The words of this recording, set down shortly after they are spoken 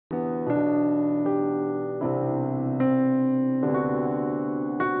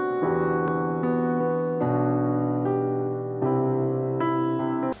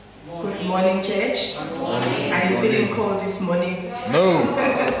morning, church. Good morning. Are you feeling cold this morning? No.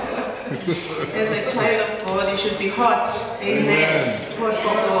 As a child of God, you should be hot. Amen. Hot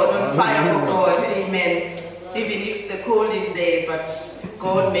for God, on fire for God. Amen. Even if the cold is there, but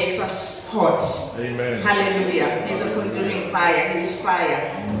God makes us hot. Amen. Hallelujah. He's a consuming fire. He is fire.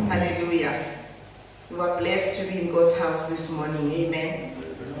 Hallelujah. You are blessed to be in God's house this morning. Amen.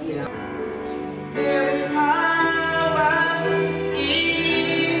 Yeah. There is power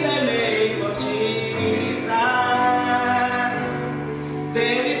in the name of Jesus.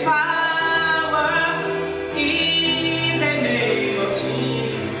 There is power in the name of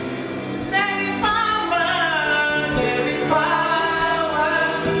Jesus. There is power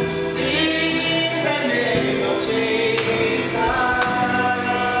in the name of Jesus.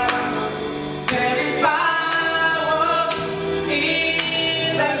 There is power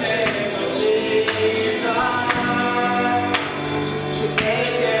in the name of Jesus.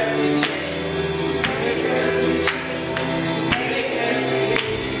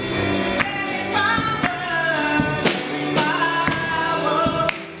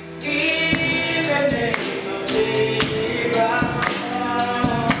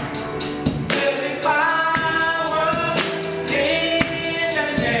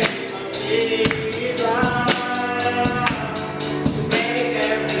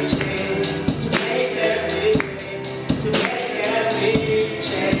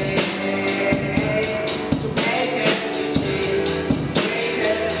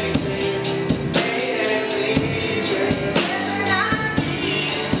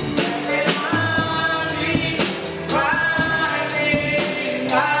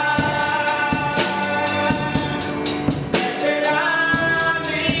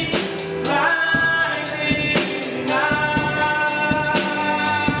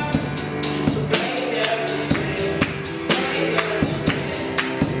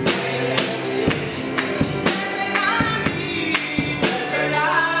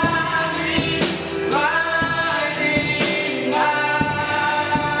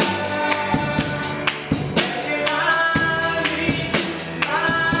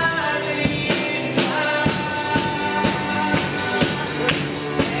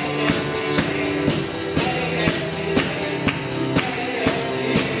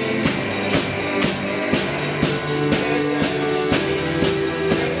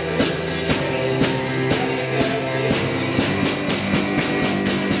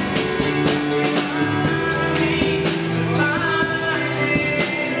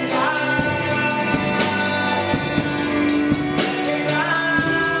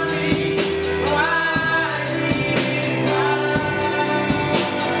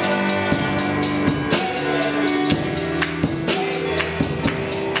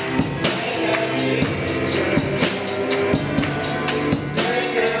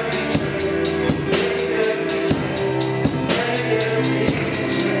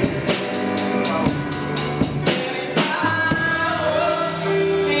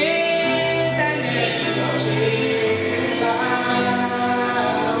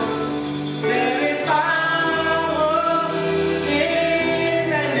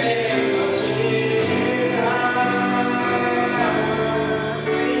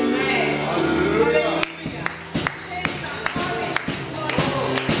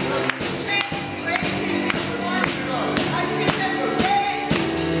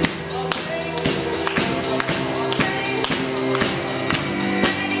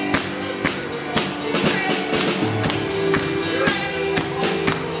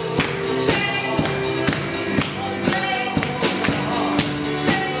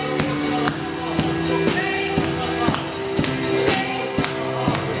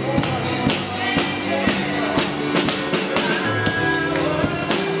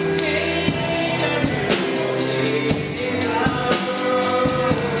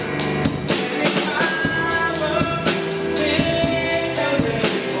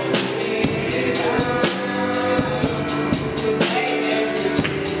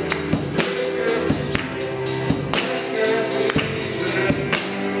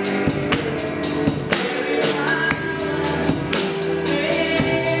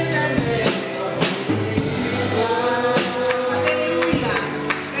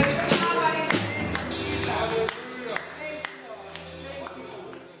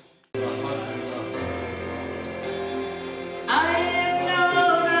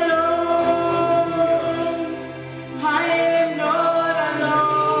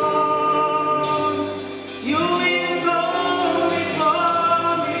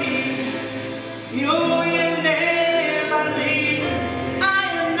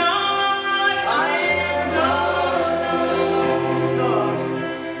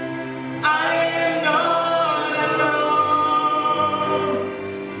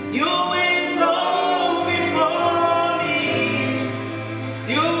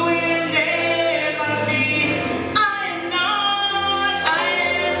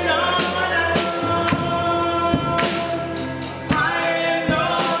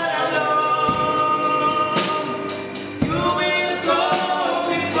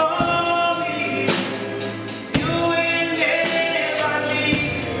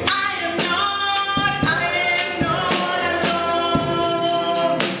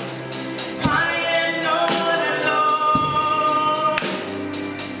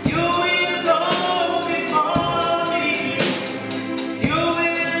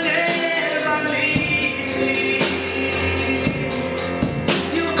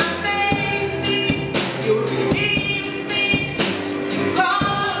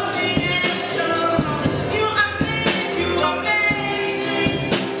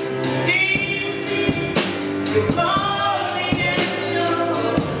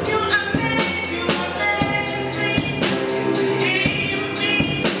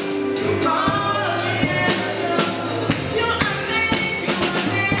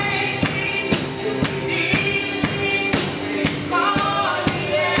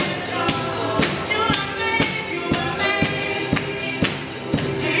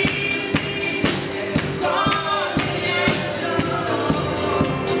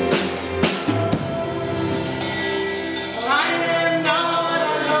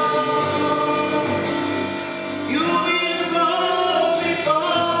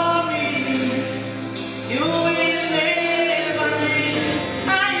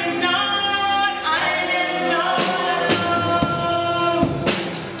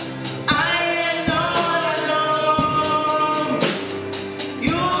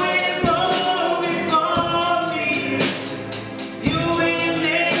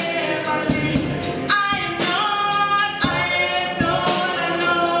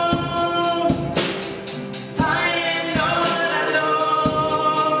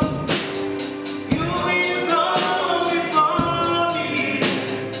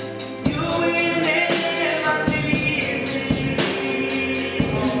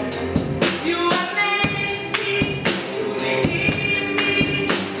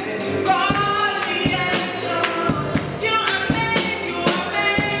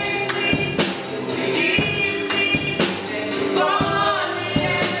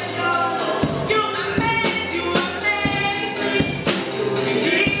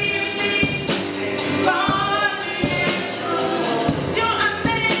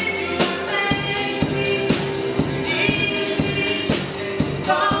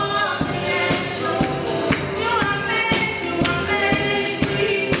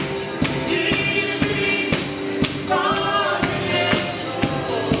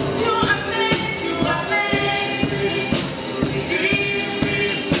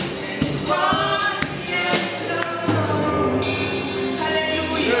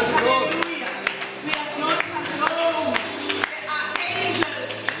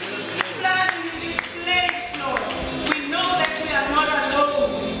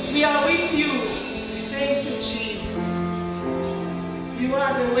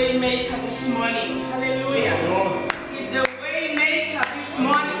 the way maker this morning. Hallelujah. He's the way maker this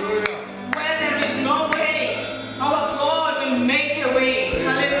morning. Where there is no way, our God will make a way.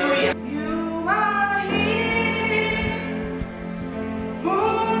 Hallelujah. You are here,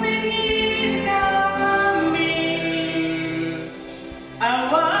 moving in our midst. I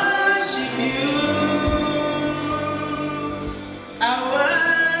worship you. I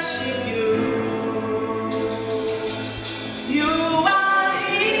worship you. You are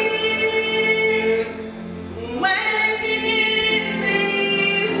here, working in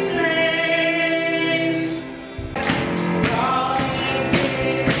this place. God is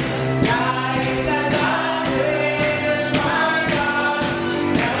here, light the darkness, my God,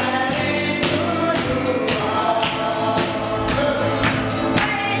 that is who you are.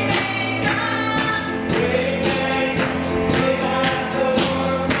 Waymaker, we have the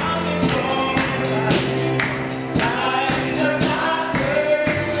Lord promised for us. Light the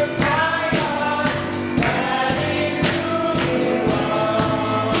darkness, my God, that is who you are.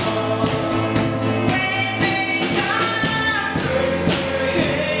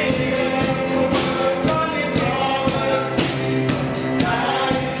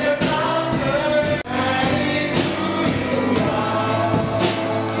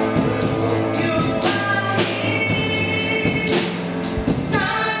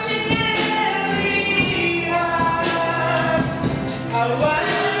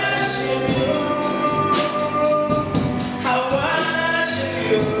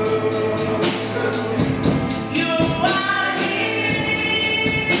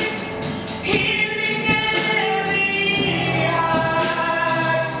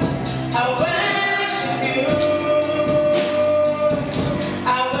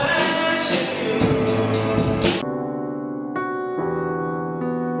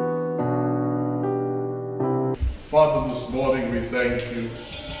 Father, this morning we thank you,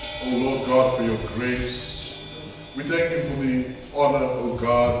 O Lord God, for your grace. We thank you for the honor, O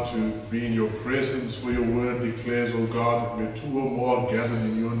God, to be in your presence, for your word declares, O God, where two or more are gathered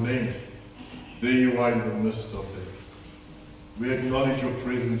in your name, there you are in the midst of them. We acknowledge your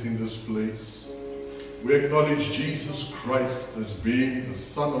presence in this place. We acknowledge Jesus Christ as being the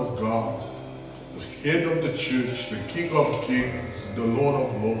Son of God, the head of the church, the King of kings, the Lord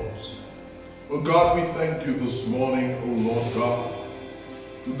of lords. Oh God, we thank you this morning, oh Lord God,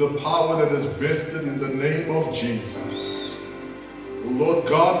 to the power that is vested in the name of Jesus. Oh Lord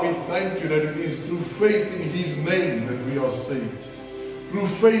God, we thank you that it is through faith in his name that we are saved. Through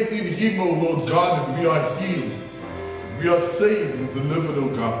faith in him, oh Lord God, that we are healed. We are saved and delivered, oh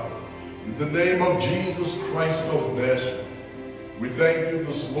God. In the name of Jesus Christ of Nazareth, we thank you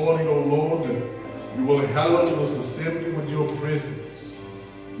this morning, oh Lord, that you will hallow this assembly with your presence.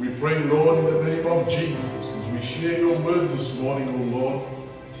 We pray, Lord, in the name of Jesus, as we share your word this morning, O Lord,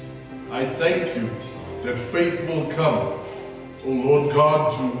 I thank you that faith will come, O Lord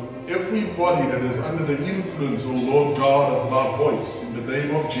God, to everybody that is under the influence, O Lord God, of my voice, in the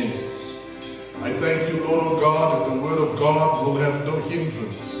name of Jesus. I thank you, Lord, O God, that the word of God will have no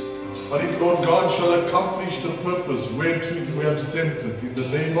hindrance, but it, Lord God, shall accomplish the purpose whereto you have sent it, in the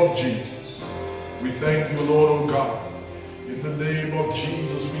name of Jesus. We thank you, Lord, O God. In the name of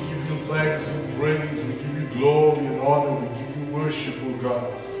Jesus, we give you thanks and praise. We give you glory and honor. We give you worship, O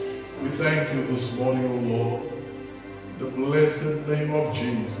God. We thank you this morning, O Lord. In the blessed name of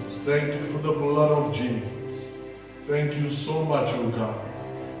Jesus. Thank you for the blood of Jesus. Thank you so much, O God.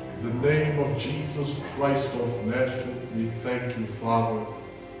 In the name of Jesus Christ of Nazareth, we thank you, Father.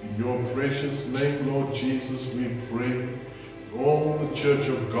 In your precious name, Lord Jesus, we pray. All the church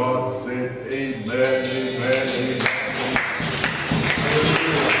of God said, amen, amen, amen.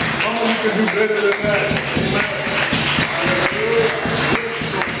 Come on, you can do better than that. Amen.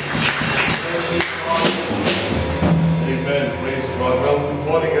 Amen. Praise God. Well, good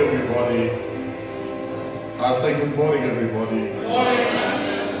morning, everybody. I say good morning, everybody. Good morning.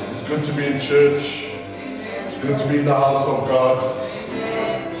 It's good to be in church. It's good to be in the house of God.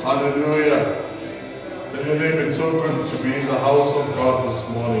 Hallelujah. Let your name, it's so good to be in the house of God this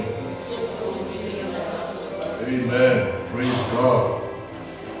morning. Amen. Praise God.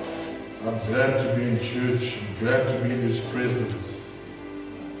 I'm glad to be in church. I'm glad to be in his presence.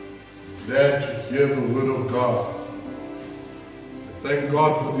 Glad to hear the word of God. I thank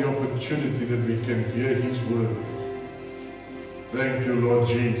God for the opportunity that we can hear his word. Thank you, Lord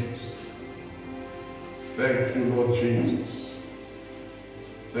Jesus. Thank you, Lord Jesus.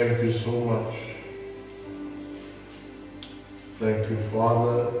 Thank you so much. Thank you,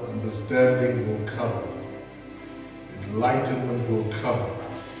 Father. Understanding will come. Enlightenment will come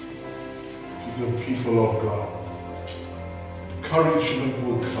to the people of God. encouragement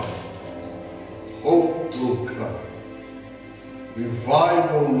will come. Hope will come.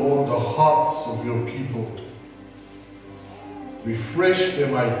 Revive, O Lord, the hearts of your people. Refresh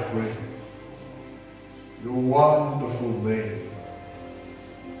them, I pray. Your wonderful name.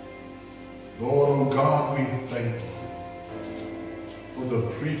 Lord, O God, we thank you for the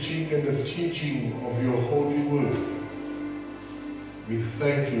preaching and the teaching of your holy word. We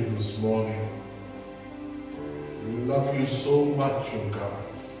thank you this morning. We love you so much, O God.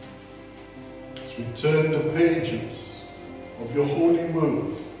 As we turn the pages of your holy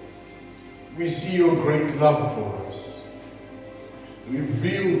word, we see your great love for us,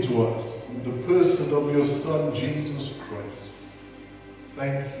 revealed to us in the person of your Son, Jesus Christ.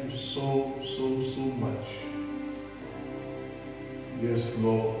 Thank you so, so, so much. Yes,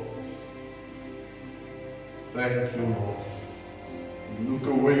 Lord. Thank you, Lord. Look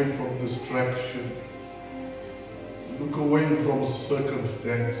away from distraction. Look away from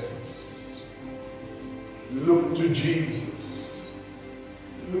circumstances. Look to Jesus.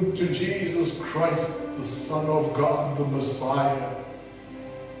 Look to Jesus Christ, the Son of God, the Messiah,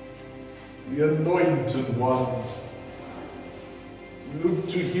 the Anointed One. Look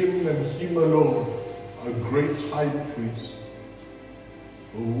to him and him alone, our great high priest,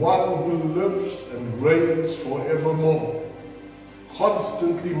 the one who lives and reigns forevermore,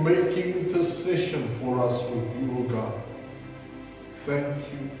 constantly making intercession for us with you, O God. Thank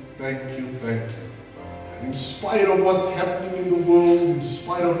you, thank you, thank you. And in spite of what's happening in the world, in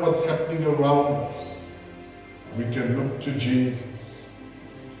spite of what's happening around us, we can look to Jesus,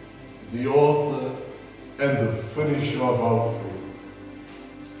 the author and the finisher of our faith.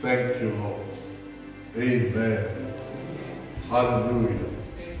 Thank you, Lord. Amen. Hallelujah.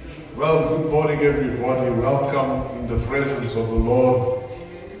 Well, good morning, everybody. Welcome in the presence of the Lord.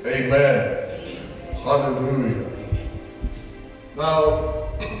 Amen. Hallelujah. Now,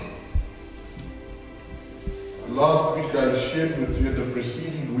 last week I shared with you the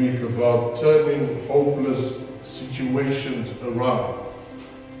preceding week about turning hopeless situations around.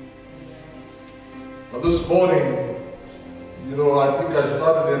 Now this morning, you know, I think I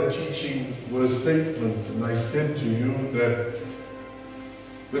started that teaching with a statement, and I said to you that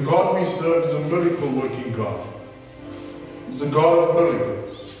the God we serve is a miracle-working God. He's a God of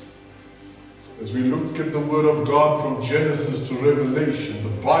miracles. As we look at the Word of God from Genesis to Revelation,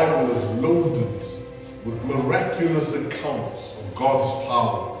 the Bible is loaded with miraculous accounts of God's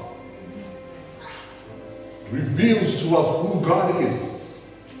power. It reveals to us who God is.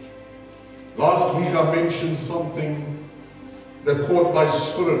 Last week I mentioned something that caught my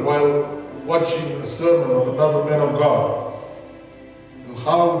spirit while watching a sermon of another man of God, and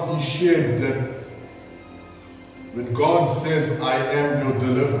how he shared that when God says, I am your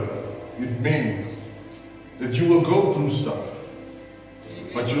deliverer, it means that you will go through stuff,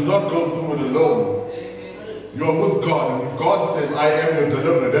 but you'll not go through it alone. You're with God, and if God says, I am your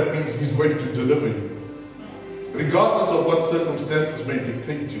deliverer, that means he's going to deliver you, regardless of what circumstances may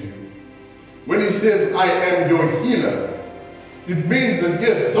dictate to you. When he says, I am your healer, it means that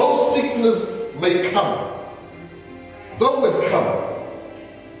yes, though sickness may come, though it come,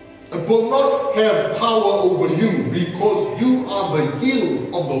 it will not have power over you, because you are the healed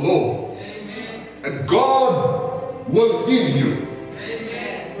of the Lord. Amen. And God will heal you.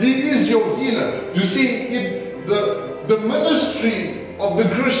 Amen. He is your healer. You see, the ministry of the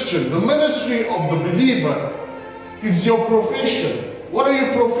Christian, the ministry of the believer, is your profession. What are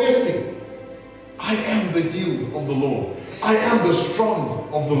you professing? I am the healed of the Lord. I am the strong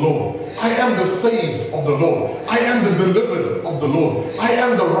of the Lord. I am the saved of the Lord. I am the delivered of the Lord. I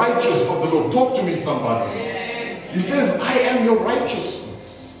am the righteous of the Lord. Talk to me, somebody. He says, I am your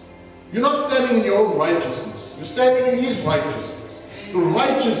righteousness. You're not standing in your own righteousness. You're standing in his righteousness. The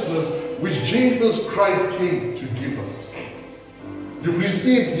righteousness which Jesus Christ came to give us. You've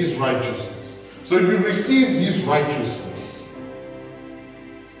received his righteousness. So if you've received his righteousness,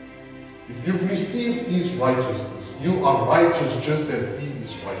 if you've received his righteousness, you are righteous just as he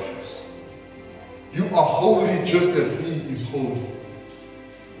is righteous. You are holy just as he is holy.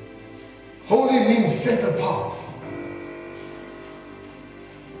 Holy means set apart.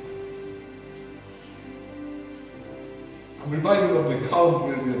 I'm reminded of the account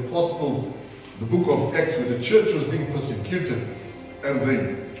where the apostles, the book of Acts, where the church was being persecuted, and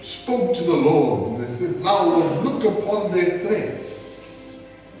they spoke to the Lord, and they said, now Lord, look upon their threats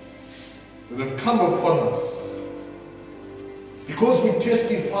that have come upon us, because we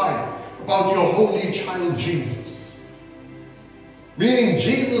testify about your holy child Jesus. Meaning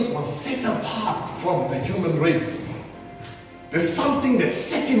Jesus was set apart from the human race. There's something that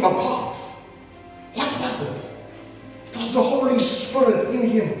set him apart. What was it? It was because the Holy Spirit in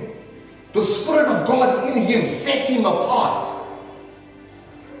him, the Spirit of God in him set him apart.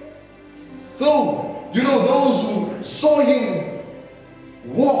 So, you know, those who saw him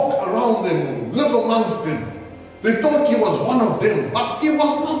walk around them, live amongst them, they thought he was one of them, but he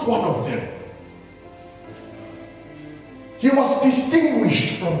was not one of them. He was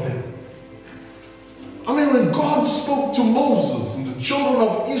distinguished from them. I mean, when God spoke to Moses and the children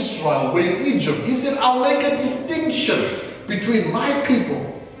of Israel were in Egypt, he said, I'll make a distinction between my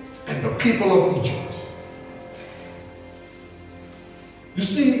people and the people of Egypt. You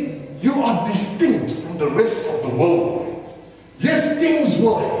see, you are distinct from the rest of the world. Yes, things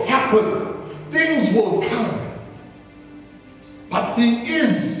will happen, things will come, but he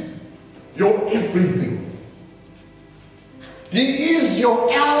is your everything. He is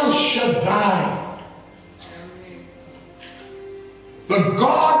your El Shaddai. The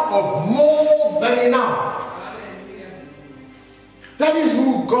God of more than enough. That is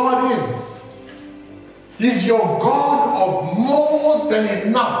who God is. He's your God of more than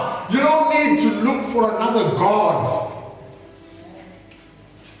enough. You don't need to look for another God.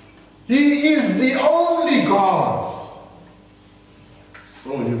 He is the only God.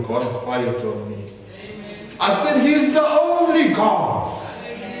 Oh, you got quiet on me. I said he's the only God.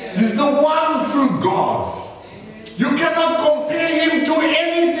 He's the one true God. You cannot compare him to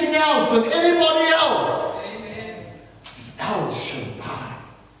anything else and anybody else. He's El Shaddai,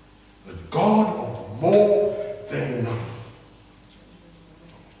 the God of more than enough.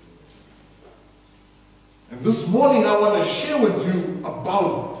 And this morning I want to share with you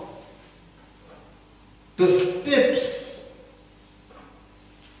about the steps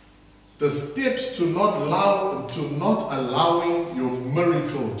to not allowing your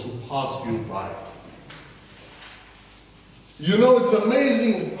miracle to pass you by. You know, it's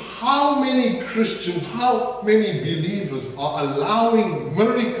amazing how many Christians, how many believers are allowing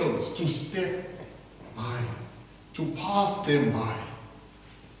miracles to step by, to pass them by.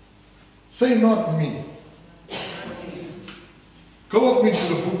 Say, not me. Go with me to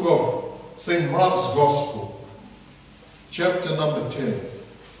the book of St. Mark's Gospel, chapter number 10.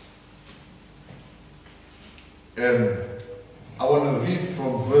 And I want to read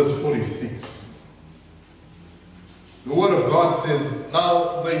from verse 46. The Word of God says,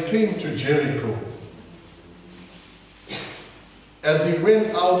 now they came to Jericho. As he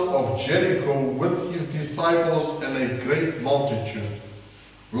went out of Jericho with his disciples and a great multitude,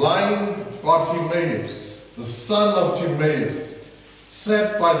 blind Bartimaeus, the son of Timaeus,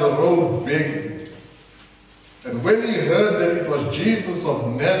 sat by the road begging. And when he heard that it was Jesus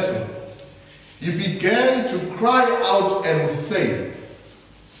of Nazareth, he began to cry out and say,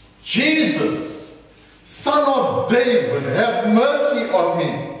 Jesus, Son of David, have mercy on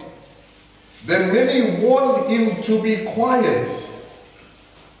me. Then many warned him to be quiet.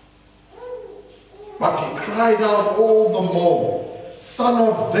 But he cried out all the more, Son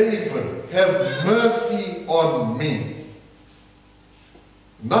of David, have mercy on me.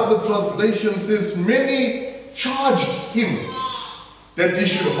 Another translation says, many charged him that he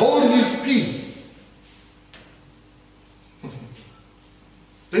should hold his peace.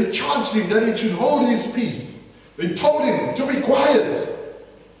 They charged him that he should hold his peace. They told him to be quiet.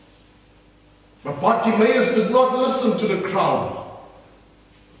 But Bartimaeus did not listen to the crowd.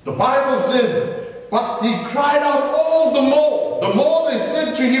 The Bible says, but he cried out all the more. The more they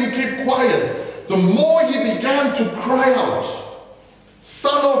said to him, keep quiet, the more he began to cry out,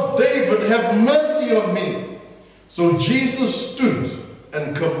 Son of David, have mercy on me. So Jesus stood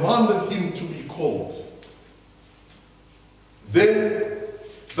and commanded him to be called. Then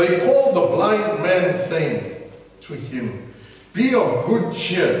they called the blind man, saying to him, be of good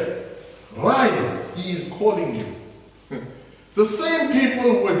cheer, rise, he is calling you. The same people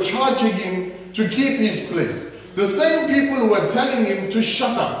who were charging him to keep his place, the same people who were telling him to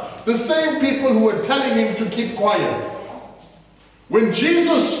shut up, the same people who were telling him to keep quiet. When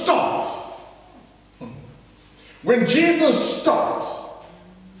Jesus stopped,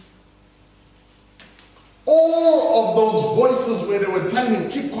 all of those voices where they were telling him,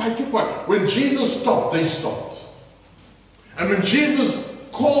 keep quiet, when Jesus stopped, they stopped. And when Jesus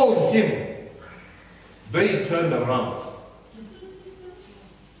called him, they turned around.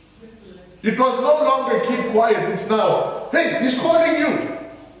 It was no longer keep quiet, it's now, hey, he's calling you.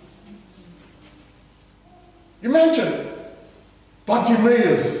 Imagine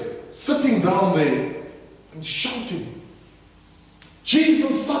Bartimaeus sitting down there and shouting,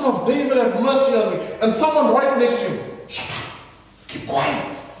 Jesus, Son of David, have mercy on me. And someone right next to him, shut up, keep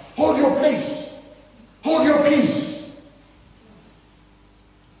quiet, hold your place, hold your peace.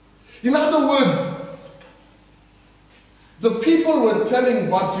 In other words, The people were telling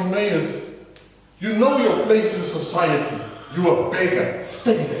Bartimaeus, you know your place in society. You're a beggar.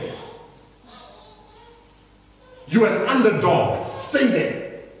 Stay there. You're an underdog. Stay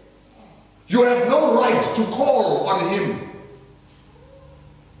there. You have no right to call on him.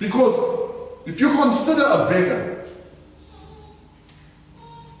 Because if you consider a beggar,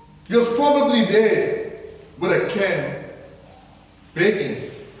 he was probably there with a can,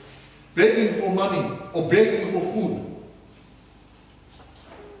 begging for money or begging for food.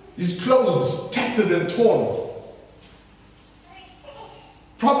 His clothes tattered and torn.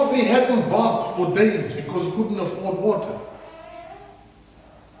 Probably hadn't bathed for days because he couldn't afford water.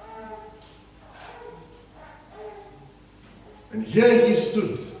 And here he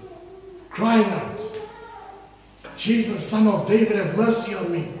stood, crying out, Jesus, Son of David, have mercy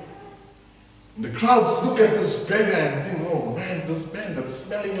on me. And the crowds look at this beggar and think, oh man, this man that's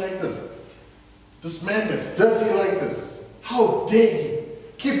smelling like this man that's dirty like this, how dare he?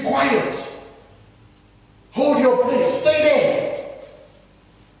 Keep quiet. Hold your place. Stay there.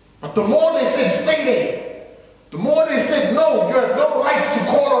 But the more they said, stay there, the more they said, no, you have no right to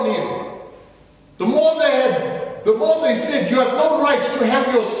call on him. The more they said, you have no right to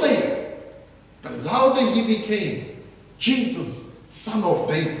have your say, the louder he became. Jesus, Son of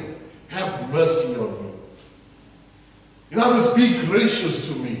David, have mercy on me. In other words, be gracious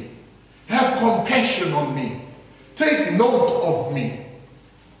to me. Have compassion on me. Take note of me.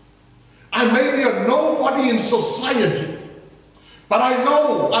 I may be a nobody in society, but I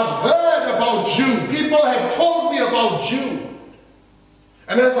know, I've heard about you. People have told me about you.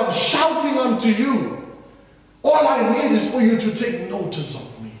 And as I'm shouting unto you, all I need is for you to take notice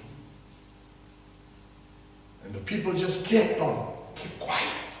of me. And the people just kept on. Keep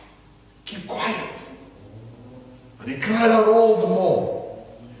quiet. Keep quiet. And he cried out all the more.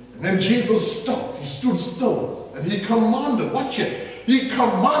 And then Jesus stopped. He stood still. And he commanded, watch it. He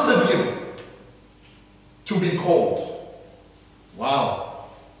commanded him to be called. Wow.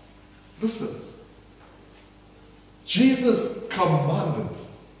 Listen. Jesus commanded.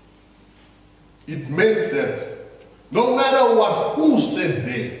 It meant that no matter what, who said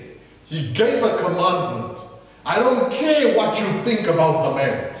there, he gave a commandment. I don't care what you think about the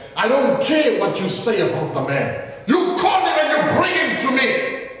man. I don't care what you say about the man. You call him and you bring him to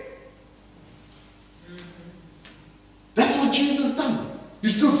me. That's what Jesus done. He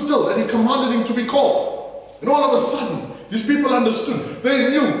stood still and he commanded him to be called. And all of a sudden, these people understood. They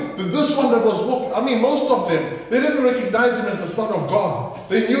knew that this one that was walking, I mean, most of them, they didn't recognize him as the Son of God.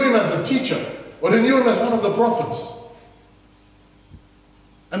 They knew him as a teacher, or they knew him as one of the prophets.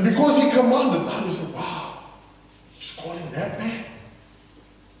 And because he commanded, now they said, wow, he's calling that man.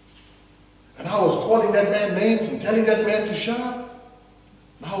 And I was calling that man names and telling that man to shut up.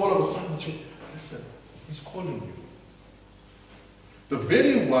 Now all of a sudden, listen, he's calling you. The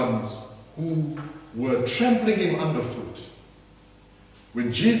very ones who were trampling him underfoot,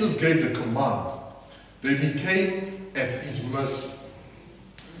 when Jesus gave the command, they became at his mercy.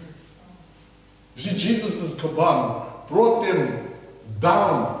 You see, Jesus' command brought them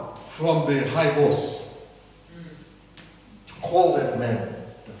down from their high horse to call that man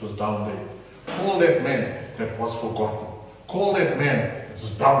that was down there. Call that man that was forgotten. Call that man that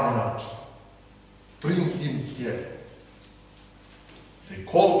was down and out. Bring him here. They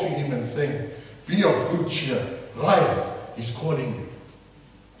called to him and saying, be of good cheer. Rise, he's calling you.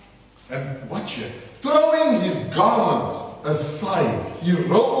 And watch it. Throwing his garment aside, he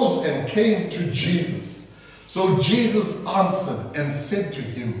rose and came to Jesus. So Jesus answered and said to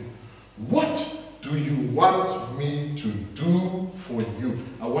him, what do you want me to do for you?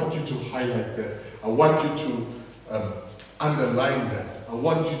 I want you to highlight that. I want you to underline that. I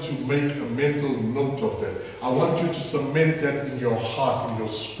want you to make a mental note of that. I want you to cement that in your heart, in your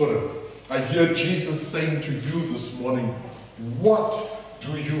spirit. I hear Jesus saying to you this morning, what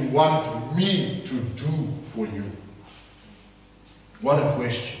do you want me to do for you? What a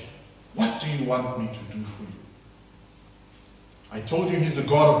question. What do you want me to do for you? I told you he's the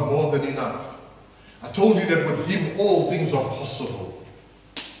God of more than enough. I told you that with him all things are possible.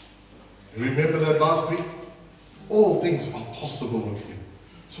 You remember that last week? All things are possible with him.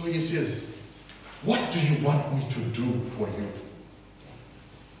 So he says, what do you want me to do for you?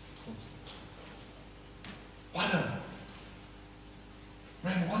 What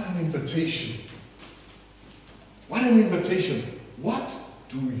an invitation. What an invitation. What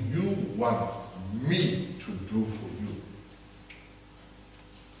do you want me to do for you?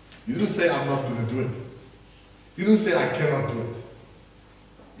 He didn't say, I'm not going to do it. He didn't say, I cannot do it.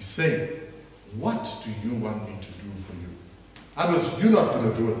 He's saying, what do you want me to do for you? In other words, you're not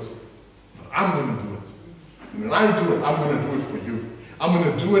going to do it, but I'm going to do it. And when I do it, I'm going to do it for you. I'm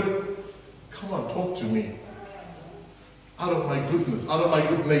going to do it. Come on, talk to me. Out of my goodness, out of my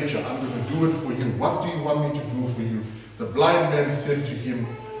good nature, I'm going to do it for you. What do you want me to do for you? The blind man said to him,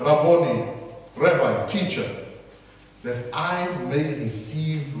 Rabboni, Rabbi, teacher, that I may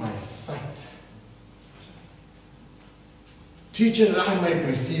receive my sight. Teacher, that I may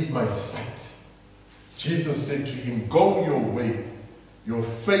receive my sight. Jesus said to him, go your way. Your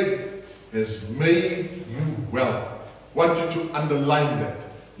faith has made you well. I want you to underline that.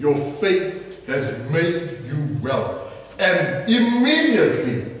 Your faith has made you well. And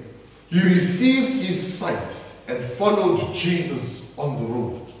immediately he received his sight and followed Jesus on the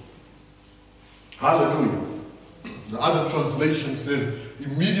road. Hallelujah. The other translation says,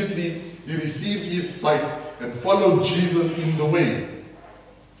 immediately he received his sight and followed Jesus in the way.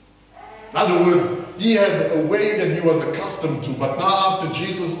 In other words, he had a way that he was accustomed to, but now after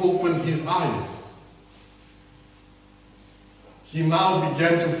Jesus opened his eyes, he now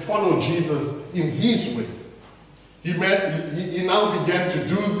began to follow Jesus in his way. He now began to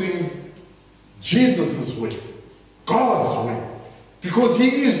do things Jesus' way, God's way, because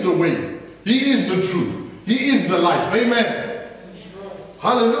he is the way, he is the truth, he is the life. Amen.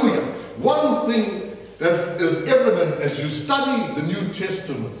 Hallelujah. One thing that is evident as you study the New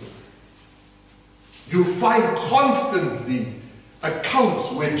Testament, you'll find constantly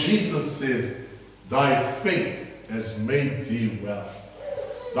accounts where Jesus says, thy faith has made thee well.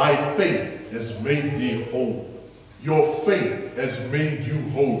 Thy faith has made thee whole. Your faith has made you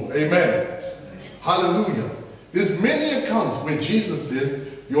whole. Amen. Hallelujah. There's many accounts where Jesus says,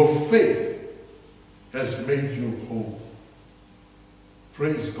 your faith has made you whole.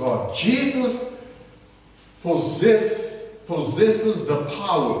 Praise God. Jesus possesses the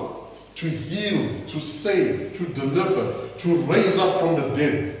power to heal, to save, to deliver, to raise up from the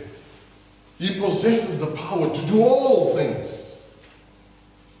dead. He possesses the power to do all things.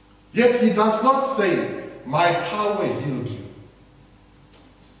 Yet he does not say, my power healed you.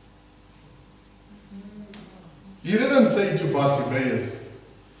 He didn't say to Bartimaeus,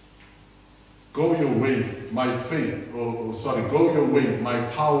 go your way, my faith, go your way, my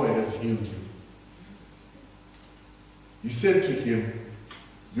power has healed you. He said to him,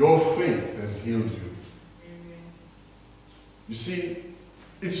 your faith has healed you. You see,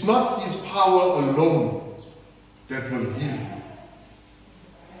 it's not his power alone that will heal you.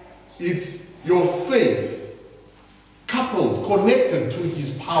 It's your faith coupled, connected to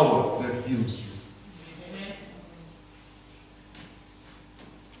his power that heals you.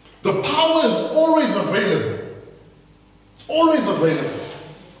 The power is always available. It's always available.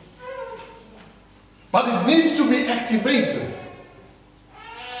 But it needs to be activated.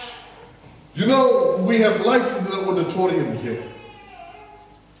 You know, we have lights in the auditorium here.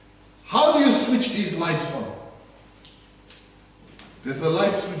 How do you switch these lights on? There's a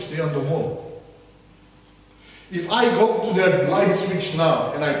light switch there on the wall. If I go to that light switch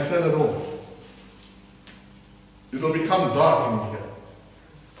now and I turn it off, it'll become dark in here.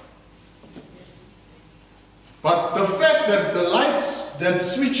 But the fact that the lights that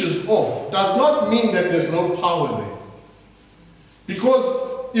switches off does not mean that there's no power there. Because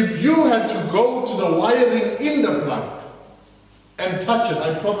if you had to go to the wiring in the plug and touch it,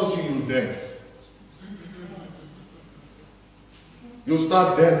 I promise you, you'll dance. You'll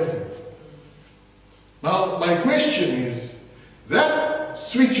start dancing. Now, my question is, that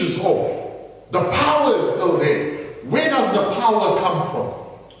switches off. The power is still there. Where does the power come from?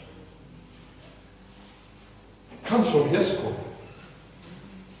 It comes from Yesco.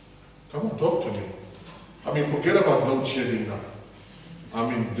 Come on, talk to me. I mean, forget about load shedding now. I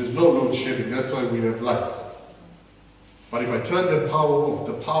mean, there's no load shedding. That's why we have lights. But if I turn the power off,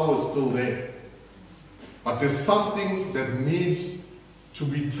 the power is still there. But there's something that needs to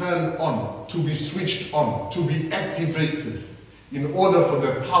be turned on, to be switched on, to be activated in order for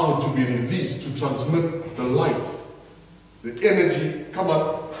the power to be released, to transmit the light, the energy, come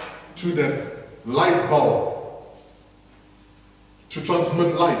on, to that light bulb, to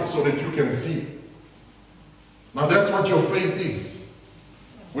transmit light so that you can see. Now that's what your faith is.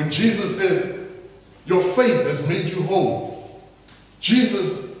 When Jesus says, your faith has made you whole,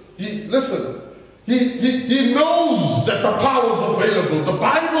 Jesus, he knows that the power is available. The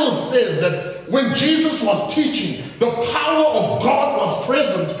Bible says that when Jesus was teaching, the power of God was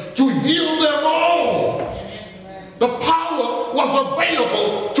present to heal them all. The power was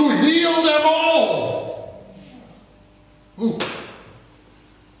available to heal them all.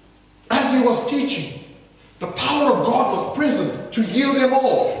 As he was teaching, the power of God was present to heal them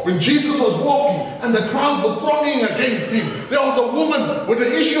all. When Jesus was walking and the crowds were thronging against him, there was a woman with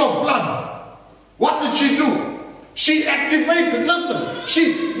an issue of blood. What did she do? She activated,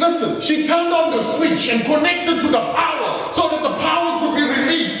 she turned on the switch and connected to the power so that the power could be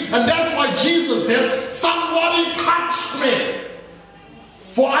released. And that's why Jesus says, somebody touched me.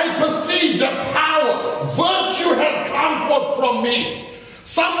 For I perceive that power, virtue has come forth from me.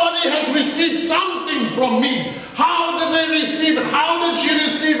 Somebody has received something from me. How did they receive it? How did she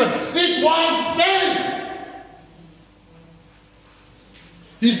receive it? It was faith.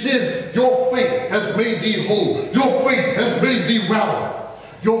 He says, your faith has made thee whole. Your faith has made thee well.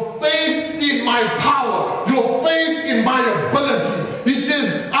 Your faith in my power. Your faith in my ability. He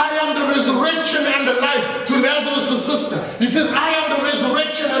says, I am the resurrection and the life to Lazarus' sister. He says, I am the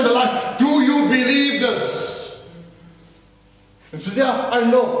resurrection and the life. Do you believe this? And says, yeah, I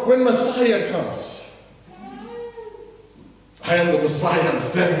know. When Messiah comes, I am the Messiah. I'm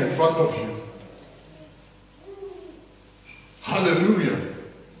standing in front of you. Hallelujah.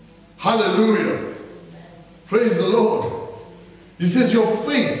 Hallelujah. Praise the Lord. He says, your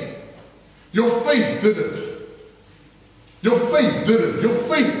faith did it. Your faith did it. Your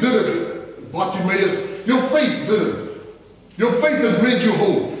faith did it, Bartimaeus. Your faith did it. Your faith has made you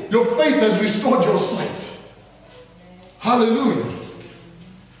whole. Your faith has restored your sight. Hallelujah.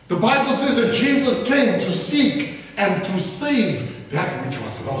 The Bible says that Jesus came to seek and to save that which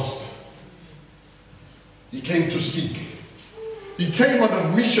was lost. He came to seek. He came on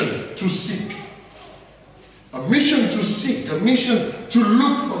a mission to seek. A mission to seek. A mission to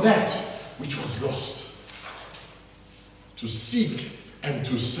look for that which was lost. To seek and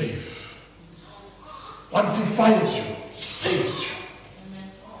to save. Once he finds you, he saves you.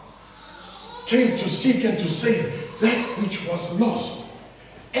 Came to seek and to save that which was lost.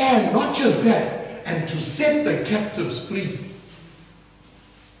 And not just that, and to set the captives free.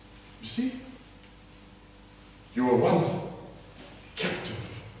 You see? You were once captive.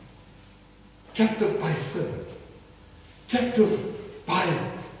 Captive by sin. Captive by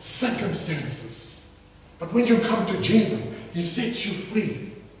circumstances. But when you come to Jesus, he sets you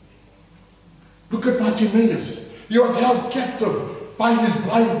free. Look at Bartimaeus. He was held captive by his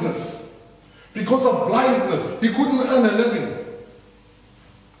blindness. Because of blindness, he couldn't earn a living.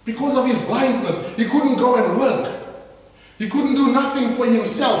 Because of his blindness, he couldn't go and work. He couldn't do nothing for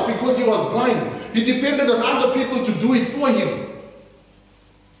himself because he was blind. He depended on other people to do it for him.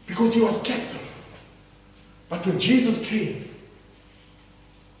 Because he was captive. But when Jesus came,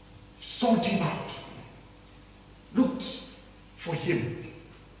 he sought him out. Looked for him.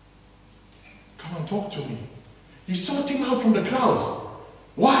 Come and talk to me. He sought him out from the crowds.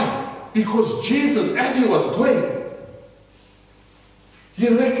 Why? Because Jesus, as he was going, he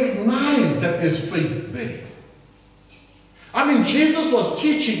recognized that there's faith there. I mean, Jesus was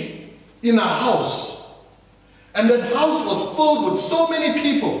teaching in a house, and that house was filled with so many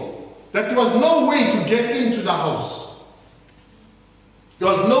people that there was no way to get into the house. There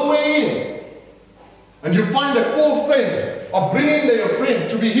was no way in. And you find that 4 friends are bringing their friend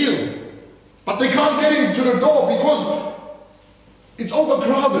to be healed, but they can't get into the door because it's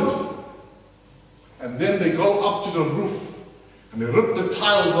overcrowded. And then they go up to the roof and they rip the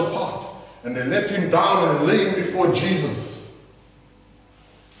tiles apart and they let him down and lay him before Jesus.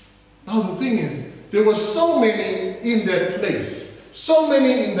 Now the thing is, there were so many in that place, so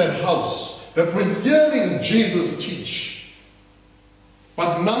many in that house, that were hearing Jesus teach,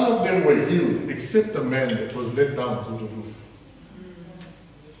 but none of them were healed except the man that was let down to the roof.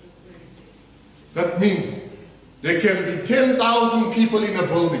 That means there can be 10,000 people in a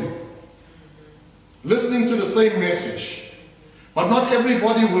building listening to the same message, but not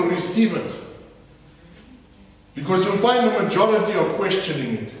everybody will receive it, because you'll find the majority are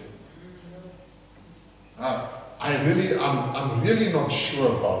questioning it. I'm really not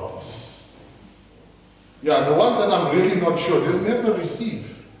sure about this. Yeah, the ones that I'm really not sure, they'll never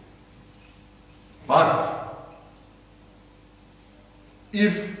receive. But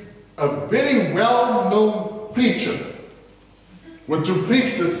if a very well-known preacher were to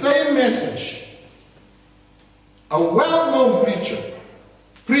preach the same message, a well-known preacher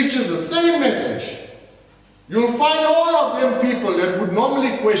preaches the same message, you'll find all of them people that would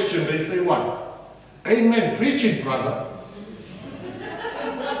normally question, they say what? Amen, preach it, brother.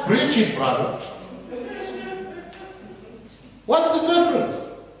 Preach it, brother. What's the difference?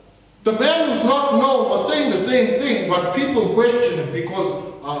 The man who's not known was saying the same thing, but people question it because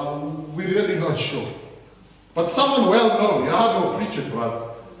we're really not sure. But someone well known, no, preach it, brother.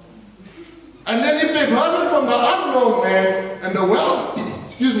 And then if they've heard it from the unknown man, and the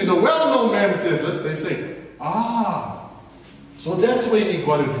well-known man says it, they say, So that's where he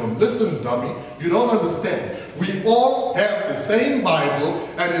got it from. Listen, dummy, you don't understand. We all have the same Bible,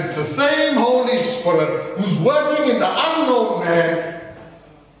 and it's the same Holy Spirit who's working in the unknown man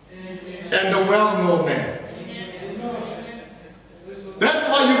and the well-known man. That's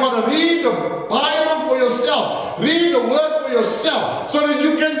why you got to read the Bible for yourself. Read the Word for yourself so that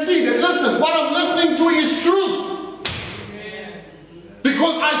you can see that, listen, what I'm listening to is truth.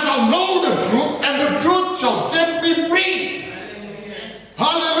 Because I shall know the truth, and the truth shall set me free.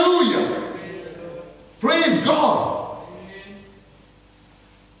 Hallelujah. Praise God.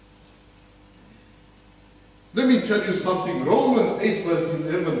 Let me tell you something. Romans 8 verse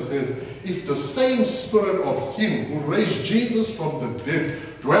 11 says, if the same Spirit of Him who raised Jesus from the dead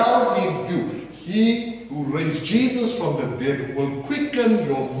dwells in you, He who raised Jesus from the dead will quicken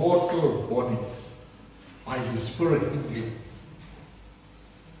your mortal bodies by His Spirit in you.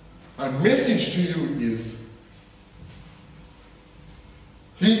 My message to you is,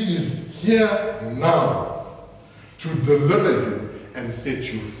 He is here now to deliver you and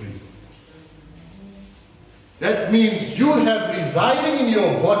set you free. That means you have residing in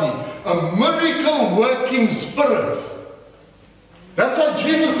your body a miracle working spirit. That's why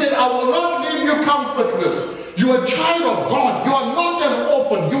Jesus said, I will not leave you comfortless. You are a child of God. You are not an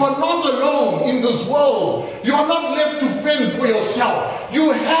orphan. You are not alone in this world. You are not left to fend for yourself.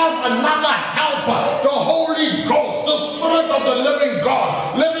 You have another helper, the Holy Ghost, the Spirit of the living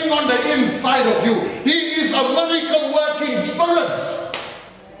God, living on the inside of you. He is a miracle working spirit.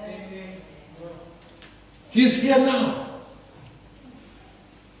 He's here now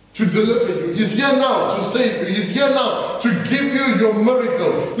to deliver you. He's here now to save you. He's here now to give you your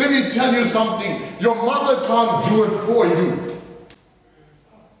miracle. Let me tell you something. Your mother can't do it for you.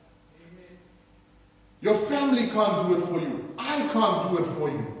 Your family can't do it for you. I can't do it for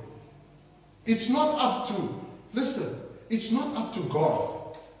you. It's not up to, listen, it's not up to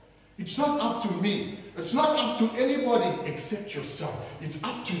God. It's not up to me. It's not up to anybody except yourself. It's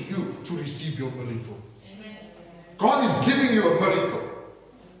up to you to receive your miracle. God is giving you a miracle.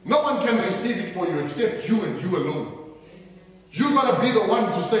 No one can receive it for you except you and you alone. You got to be the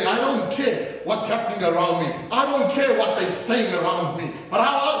one to say, I don't care what's happening around me. I don't care what they're saying around me. But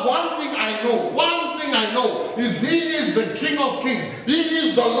one thing I know is He is the King of Kings. He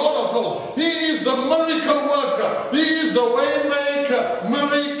is the Lord of Lords. He is the miracle worker. He is the way maker,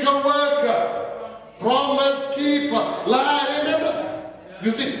 miracle worker, promise keeper, light. You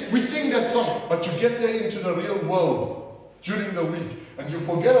see, we sing that song, but you get there into the real world during the week, and you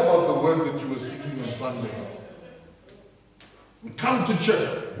forget about the words that you were singing on Sunday. You come to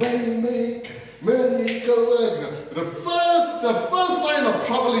church, way make, miracle worker. The first sign of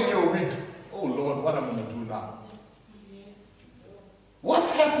trouble in your week, oh Lord, what am I going to do now? What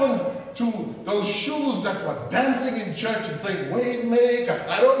happened to those shoes that were dancing in church and saying, way maker?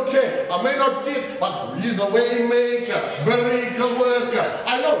 I don't care. I may not see it, but He's a way maker, miracle worker.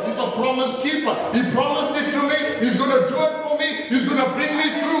 I know He's a promise keeper. He promised it to me. He's going to do it for me. He's going to bring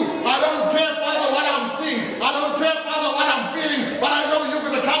me through. I don't care, Father, what I'm seeing. I don't care, Father, what I'm feeling. But I know You're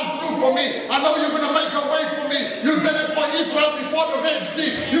going to come through for me. I know You're going to make a way for me. You did it for Israel before the Red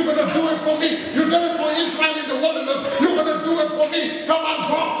Sea. You're going to do it for me. You did it for Israel in the wilderness. You're going to do it for me. Come on,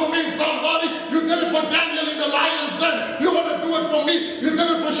 talk to me, somebody. You did it for Daniel in the lion's den. You're going to do it for me. You did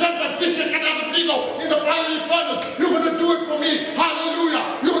it for Shadrach, Meshach, and Abednego in the fiery furnace. You're going to do it for me.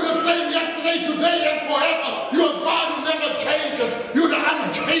 Hallelujah. You're the same yesterday, today, and forever. You're a God who never changes. You're the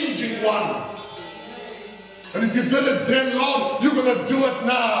unchanging one. And if You did it then, Lord, You're going to do it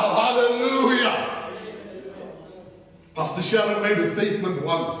now. Hallelujah. Pastor Sharon made a statement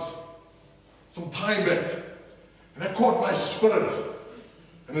once, some time back, and that caught my spirit.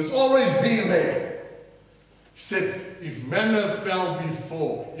 And it's always been there. He said, if manna fell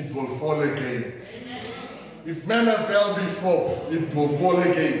before, it will fall again. Amen. If manna fell before, it will fall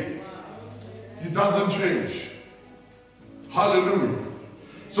again. It doesn't change. Hallelujah.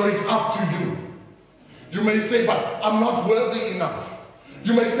 So it's up to you. You may say, but I'm not worthy enough.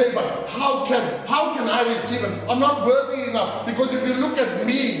 You may say, but how can I receive it? I'm not worthy enough. Because if you look at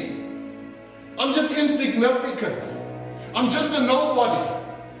me, I'm just insignificant. I'm just a nobody.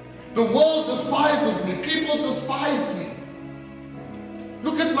 The world despises me. People despise me.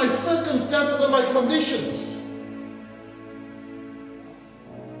 Look at my circumstances and my conditions.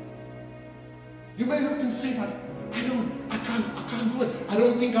 You may look and say, but I can't do it. I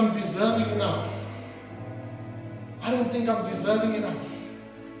don't think I'm deserving enough. I don't think I'm deserving enough.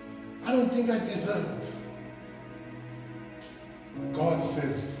 I don't think I deserve it. God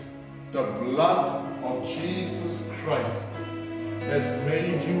says, the blood of Jesus Christ has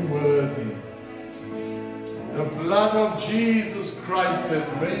made you worthy. The blood of Jesus Christ has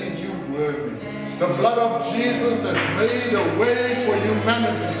made you worthy. The blood of Jesus has made a way for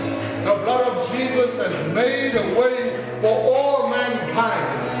humanity. The blood of Jesus has made a way for all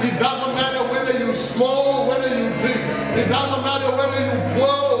mankind. It doesn't matter whether you're small, whether you're big. It doesn't matter whether you're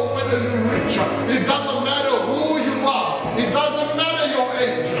poor or whether you're rich. It doesn't matter who you are. It doesn't matter your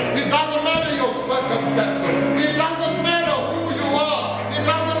age. It doesn't matter your circumstances. It doesn't matter who you are. It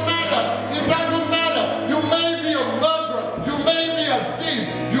doesn't matter. It doesn't matter. You may be a murderer. You may be a thief.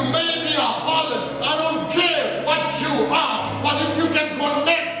 You may be a harlot. I don't care what you are. But if you can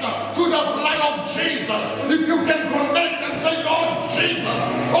connect to the blood of Jesus, if you can connect and say, Lord Jesus,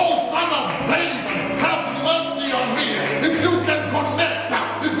 oh Son of David, have mercy on me. If you can connect,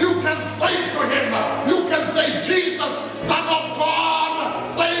 if you can say to him, you can say, Jesus, Son of God,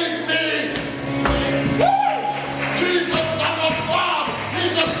 save me. Woo! Jesus, Son of God,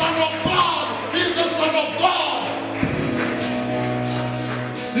 he's the Son of God, he's the Son of God.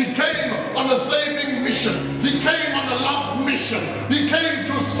 He came on a saving mission. He came on a love mission. He came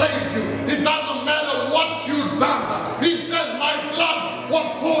to save you. It doesn't matter what you've done. He said, my blood was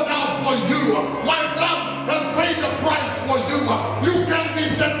poured out for you. My blood has paid the price for you. You can be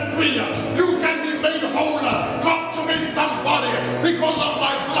set free. You can be made whole. Talk to me, somebody. Because of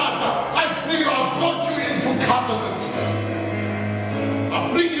my blood, I brought you into covenant.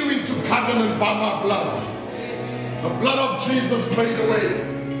 I bring you into covenant by my blood. The blood of Jesus made a way.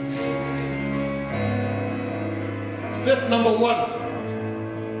 Step number one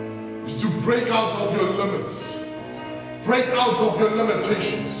is to break out of your limits. Break out of your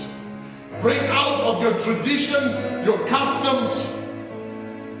limitations. Break out of your traditions, your customs,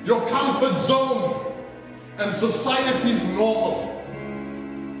 your comfort zone, and society's normal.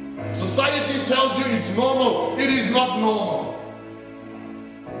 Society tells you it's normal. It is not normal.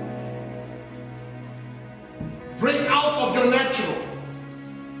 Break out of your natural.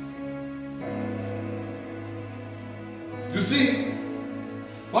 You see,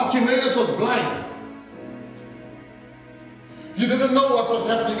 Bartimaeus was blind. He didn't know what was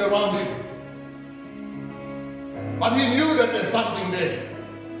happening around him. But he knew that there's something there.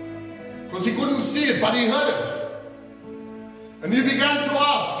 Because he couldn't see it, but he heard it. And he began to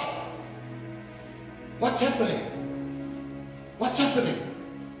ask, what's happening? What's happening?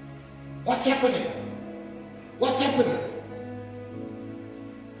 What's happening? What's happening?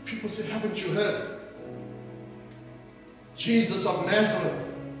 People said, haven't you heard? Jesus of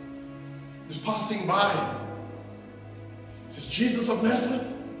Nazareth is passing by. He says, Jesus of Nazareth?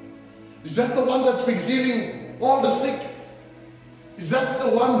 Is that the one that's been healing all the sick? Is that the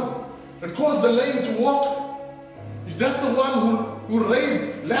one that caused the lame to walk? Is that the one who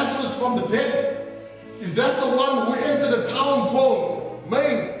raised Lazarus from the dead? Is that the one who entered a town called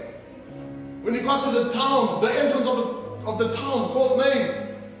Maine? When he got to the town, the entrance of the town called Maine,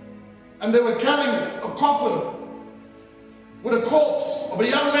 and they were carrying a coffin with a corpse of a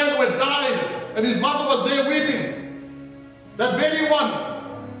young man who had died, and his mother was there weeping. That very one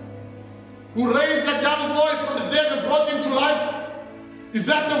who raised that young boy from the dead and brought him to life, is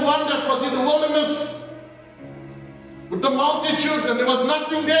that the one that was in the wilderness with the multitude and there was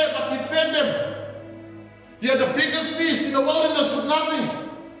nothing there but he fed them? He had the biggest feast in the wilderness with nothing.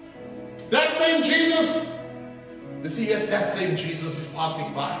 That same Jesus, you see, yes, that same Jesus is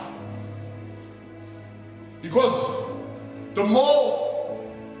passing by. Because the more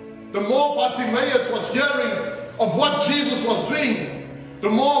Bartimaeus was hearing of what Jesus was doing, the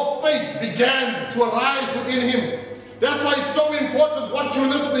more faith began to arise within him. That's why it's so important what you're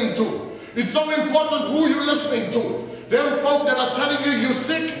listening to. It's so important who you're listening to. Them folk that are telling you you're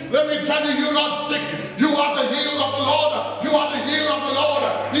sick, let me tell you, you're not sick. You are the healed of the Lord. You are the healed of the Lord.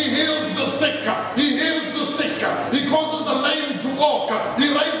 He heals the sick. He heals the sick. He causes the lame to walk. He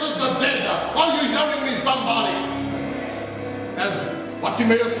raises the dead. Are you hearing me, somebody? As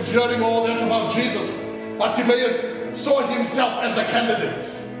Bartimaeus is hearing all that about Jesus, Bartimaeus saw himself as a candidate.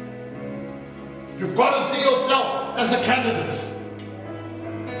 You've got to see yourself as a candidate.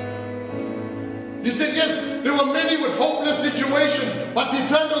 He said, yes, there were many with hopeless situations, but he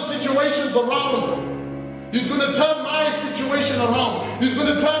turned those situations around. He's going to turn my situation around. He's going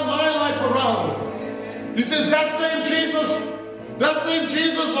to turn my life around. He says, that same Jesus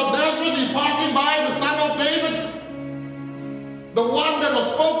of Nazareth is passing by, the son of David. The one that was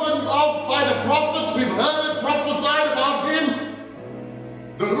spoken of by the prophets, we've heard it prophesied about him.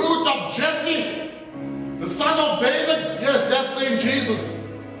 The root of Jesse, the son of David. Yes, that same Jesus.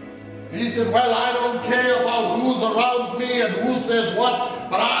 He said, well, I don't care about who's around me and who says what,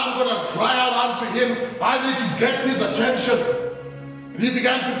 but I'm going to cry out unto him. I need to get his attention. He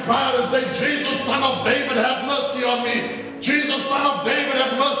began to cry out and say, Jesus, son of David, have mercy on me. Jesus, son of David,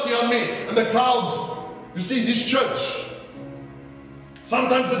 have mercy on me. And the crowds, you see, this church,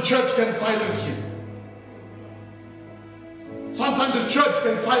 sometimes the church can silence you. Sometimes the church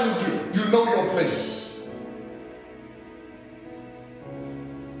can silence you. You know your place.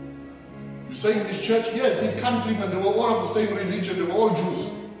 You say in his church, yes, his countrymen, they were all of the same religion, they were all Jews.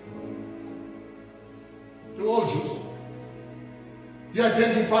 They were all Jews. He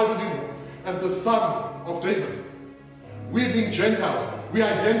identified with him as the son of David. We being Gentiles, we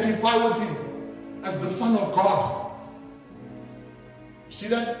identify with him as the Son of God. You see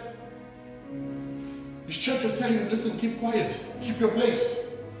that? His church was telling him, listen, keep quiet, keep your place.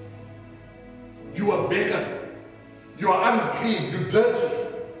 You are a beggar. You are unclean, you're dirty.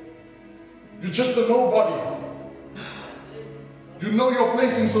 You're just a nobody. You know your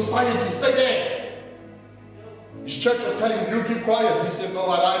place in society, stay there. His church was telling him, you keep quiet. He said, no,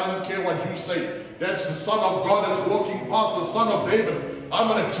 I don't care what you say. That's the Son of God that's walking past, the Son of David. I'm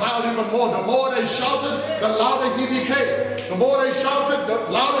going to cloud even more. The more they shouted, the louder he became. The more they shouted,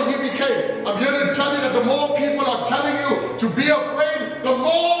 the louder he became. I'm here to tell you that the more people are telling you to be afraid, the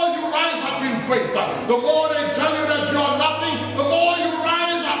more you rise up in faith. The more they tell you that you are nothing, the more you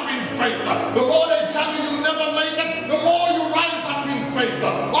rise up in faith. The more they tell you you'll never make it, the more you rise up in faith.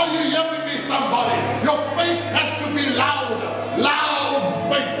 Are you hearing me, somebody? Your faith has to be loud. Loud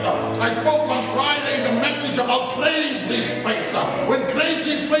faith. I spoke on Friday in the message about crazy faith. When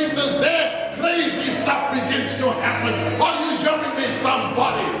crazy faith is there, crazy stuff begins to happen. Are you hearing me,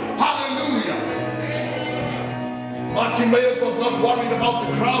 somebody? Hallelujah. Bartimaeus was not worried about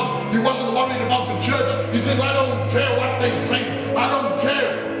the crowds. He wasn't worried about the church. He says, I don't care what they say. I don't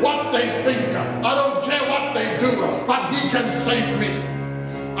care what they think. I don't care what they do. But he can save me.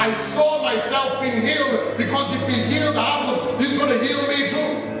 I saw myself being healed, because if he healed others, he's going to heal me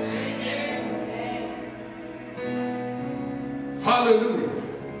too. Hallelujah.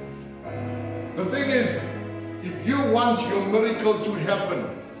 The thing is, if you want your miracle to happen,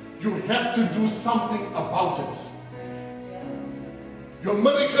 you have to do something about it. Your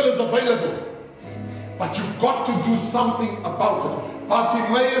miracle is available, but you've got to do something about it.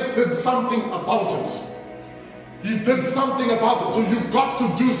 Bartimaeus did something about it. He did something about it. So you've got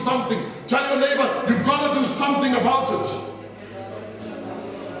to do something. Tell your neighbor, you've got to do something about it.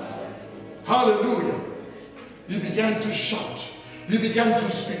 Hallelujah. He began to shout. He began to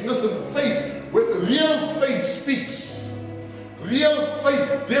speak. Listen, faith, real faith speaks. Real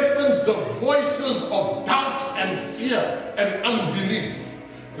faith deafens the voices of doubt and fear and unbelief.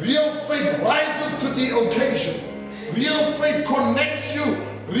 Real faith rises to the occasion. Real faith connects you.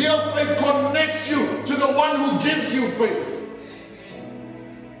 Real faith connects you to the one who gives you faith.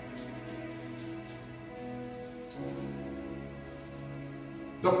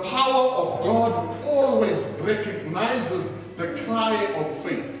 The power of God always recognizes the cry of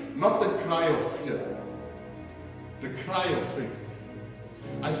faith, not the cry of fear. The cry of faith.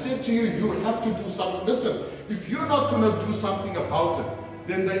 I said to you, you have to do something. Listen, if you're not going to do something about it,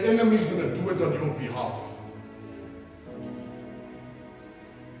 then the enemy is going to do it on your behalf.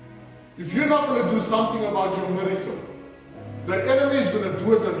 If you're not going to do something about your miracle, the enemy is going to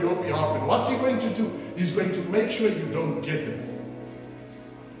do it on your behalf. And what's he going to do? He's going to make sure you don't get it.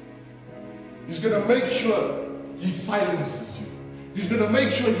 He's going to make sure he silences you. He's going to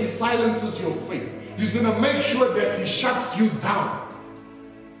make sure he silences your faith. He's going to make sure that he shuts you down.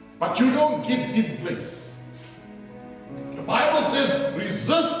 But you don't give him place. The Bible says,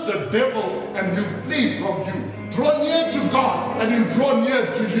 resist the devil and he'll flee from you. Draw near to God and he'll draw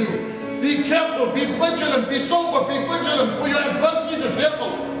near to you. Be careful, be vigilant, be sober, be vigilant, for your adversary, the devil,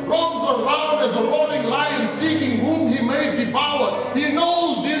 roams around as a roaring lion, seeking whom he may devour. He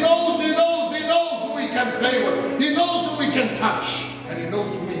knows who he can play with. He knows who he can touch, and he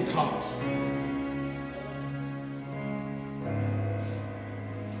knows who he can't.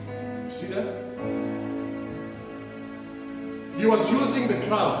 See that? He was using the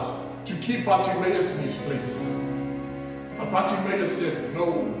crowd to keep Bartimaeus in his place. But Bartimaeus said,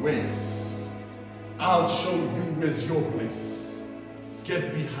 no ways. I'll show you where's your place.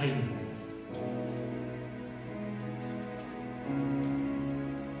 Get behind me.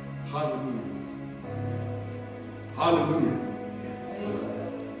 Hallelujah. Hallelujah.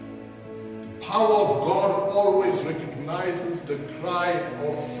 The power of God always recognizes the cry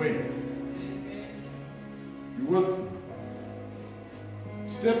of faith. You with me?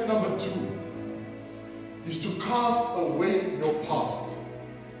 Step number 2 is to cast away your past.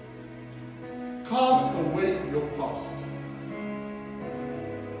 Cast away your past.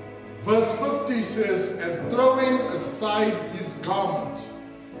 Verse 50 says, and throwing aside his garment,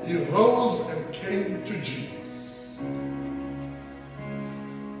 he rose and came to Jesus.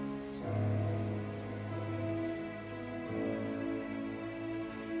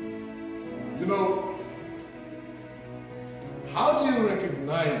 You know, how do you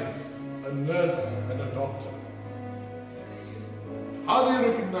recognize a nurse and a doctor? How do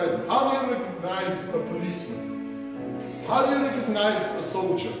you recognize them? How do you recognize a policeman? How do you recognize a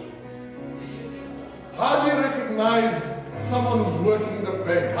soldier? How do you recognize someone who's working in the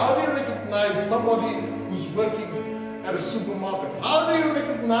bank? How do you recognize somebody who's working at a supermarket? How do you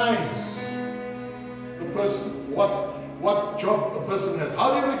recognize the person, what job a person has?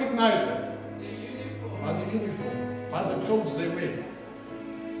 How do you recognize that? By the uniform, by the clothes they wear.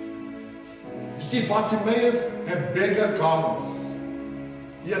 You see, Bartimaeus had beggar garments.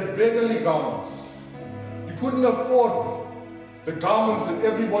 He had beggarly garments. He couldn't afford the garments that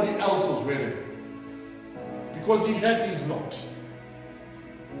everybody else was wearing because he had his lot.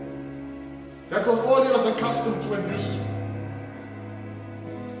 That was all he was accustomed to and used to.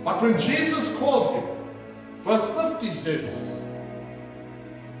 But when Jesus called him, verse 50 says,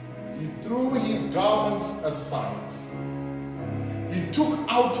 he threw his garments aside. He took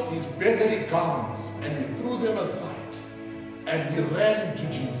out his beggarly garments and he threw them aside. And he ran to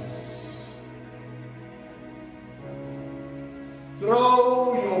Jesus.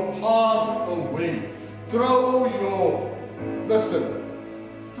 Throw your past away. Throw your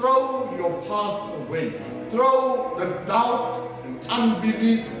past away. Throw the doubt and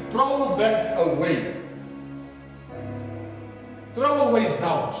unbelief. Throw that away. Throw away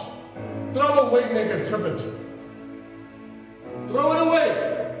doubt. Throw away negativity. Throw it away.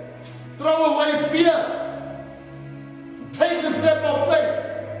 Throw away fear. Take a step of faith.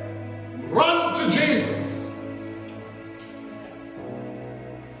 Run to Jesus.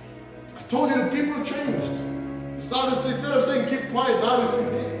 I told you that people changed. He started saying, instead of saying keep quiet, now he's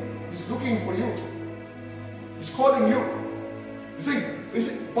saying, hey, he's looking for you. He's calling you. He's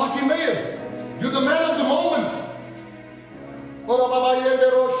saying, Bartimaeus, you're the man of the moment.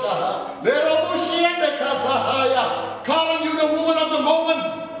 Karen, you're the woman of the moment.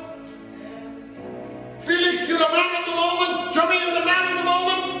 Felix, you're the man of the moment. Jimmy, you're the man of the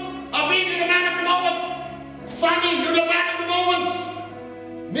moment. Avin, you're the man of the moment. Sunny, you're the man of the moment.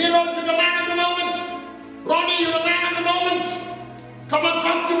 Nero, you're the man of the moment. Ronnie, you're the man of the moment. Come and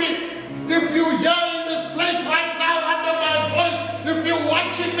talk to me. If you're here in this place right now under my voice, if you're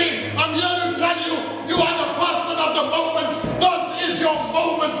watching me, I'm here to tell you, you are the person of the moment. This is your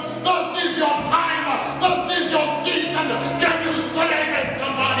moment. This is your time. This is your season. Can you say it,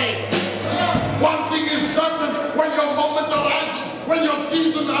 somebody? One thing is certain, when your moment arises, when your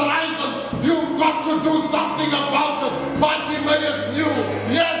season arises, you've got to do something about it. Bartimaeus knew,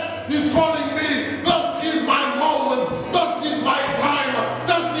 yes, he's calling me. This is my moment. This is my time.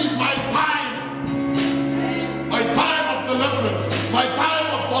 This is my time. My time of deliverance. My time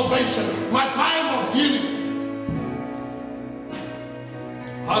of salvation. My time of healing.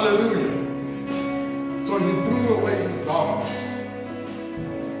 Hallelujah. So he threw away his garments.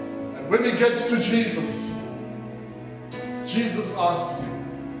 When he gets to Jesus, Jesus asks him,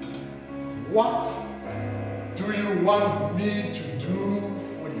 what do you want me to do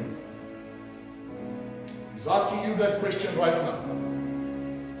for you? He's asking you that question right now.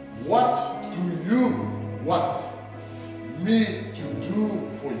 What do you want me to do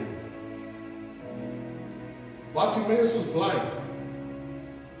for you? Bartimaeus was blind.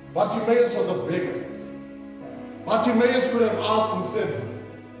 Bartimaeus was a beggar. Bartimaeus could have asked and said,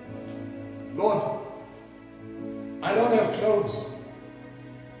 Lord, I don't have clothes.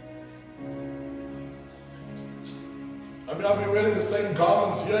 I mean, I've been wearing the same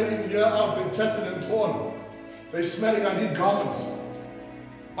garments year in, year out. They're tattered and torn. They're smelling. I need garments.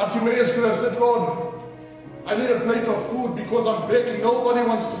 Bartimaeus could have said, Lord, I need a plate of food because I'm begging. Nobody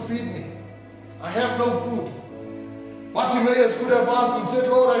wants to feed me. I have no food. Bartimaeus could have asked and said,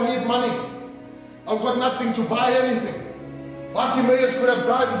 Lord, I need money. I've got nothing to buy anything. Bartimaeus could have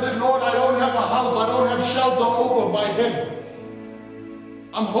cried and said, Lord, I don't have a house. I don't have shelter over my head.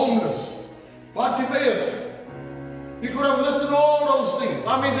 I'm homeless. Bartimaeus, he could have listed all those things.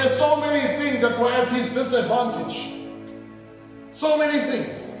 I mean, there's so many things that were at his disadvantage. So many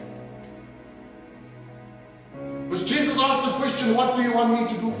things. But Jesus asked the question, what do you want me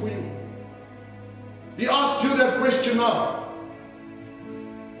to do for you? He asked you that question now.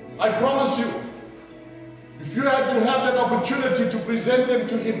 I promise you, if you had to have that opportunity to present them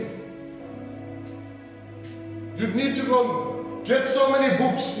to him, you'd need to go get so many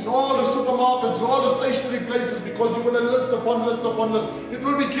books in all the supermarkets, in all the stationery places, because you're going to list upon list upon list. It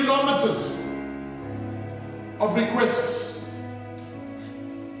will be kilometers of requests.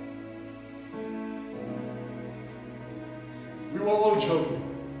 We were all children.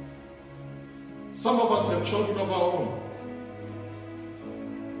 Some of us have children of our own.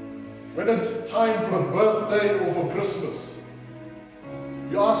 When it's time for a birthday or for Christmas,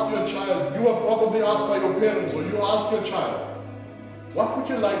 you ask your child, you are probably asked by your parents, or you ask your child, what would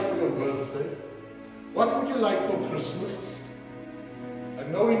you like for your birthday? What would you like for Christmas?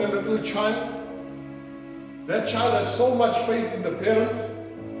 And knowing a little child, that child has so much faith in the parent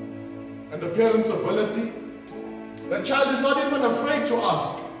and the parent's ability. That child is not even afraid to ask.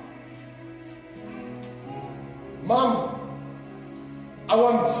 Mom, I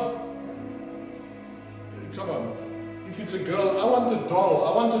want, come on, if it's a girl, I want a doll,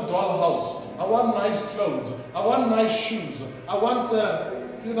 I want a dollhouse, I want nice clothes, I want nice shoes, I want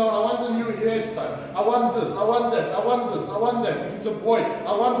I want a new hairstyle, I want this, I want that, I want this, I want that. If it's a boy,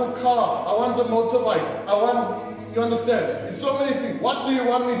 I want a car, I want a motorbike, I want, you understand? It's so many things. What do you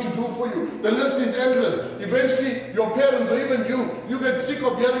want me to do for you? The list is endless. Eventually, your parents or even you get sick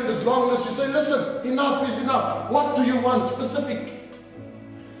of hearing this long list. You say, listen, enough is enough. What do you want? Specific.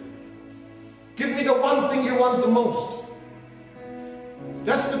 Give me the one thing you want the most.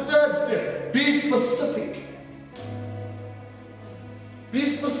 That's the third step. Be specific. Be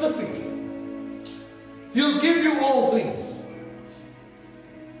specific. He'll give you all things,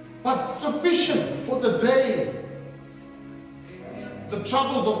 but sufficient for the day, the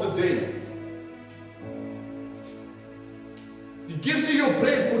troubles of the day. He gives you your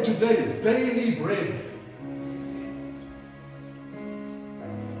bread for today, daily bread.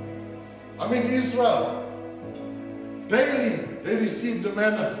 I mean, Israel, daily they received the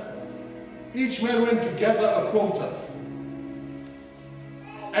manna. Each man went to gather a quota.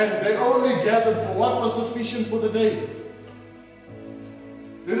 And they only gathered for what was sufficient for the day.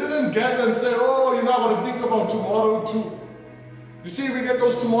 They didn't gather and say, oh, you know, I got to think about tomorrow too. You see, we get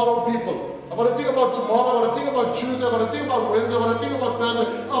those tomorrow people. I got to think about tomorrow, I got to think about Tuesday, I got to think about Wednesday, I got to think about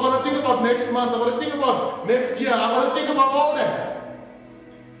Thursday, I got to think about next month, I got to think about next year, I got to think about all that.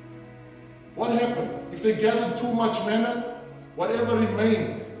 What happened? If they gathered too much manna, whatever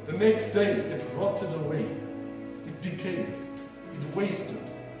remained the next day, it rotted away. It decayed. It wasted.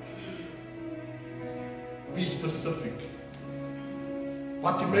 Be specific.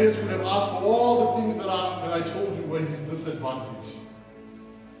 Bartimaeus would have asked for all the things that I told you were his disadvantage.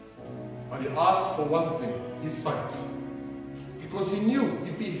 But he asked for one thing, his sight. Because he knew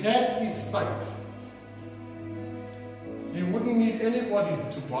if he had his sight, he wouldn't need anybody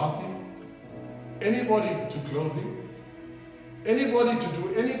to bath him, anybody to clothe him, anybody to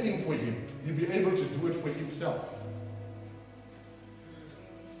do anything for him. He'd be able to do it for himself.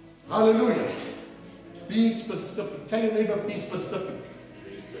 Hallelujah. Be specific. Tell your neighbor, be specific.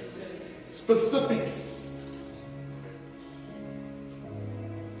 Specifics.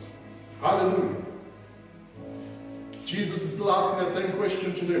 Hallelujah. Jesus is still asking that same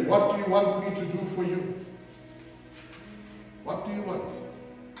question today. What do you want me to do for you? What do you want?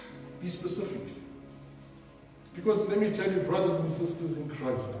 Be specific. Because let me tell you, brothers and sisters in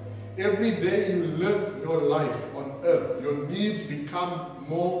Christ, every day you live your life on earth, your needs become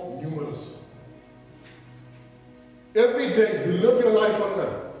more numerous. Every day you live your life on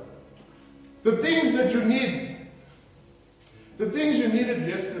earth. The things that you need, the things you needed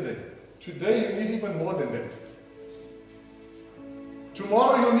yesterday, today you need even more than that.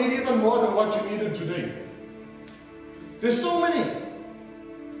 Tomorrow you'll need even more than what you needed today. There's so many,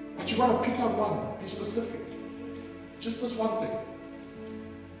 but you got to pick out one, be specific. Just this one thing.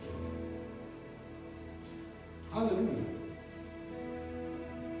 Hallelujah.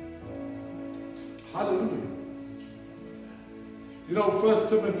 Hallelujah. You know, 1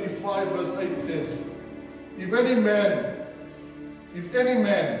 Timothy 5 verse 8 says, if any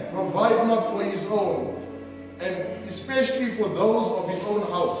man provide not for his own, and especially for those of his own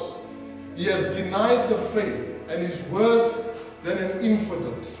house, he has denied the faith and is worse than an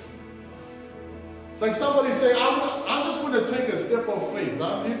infidel. It's like somebody saying, I'm just going to take a step of faith.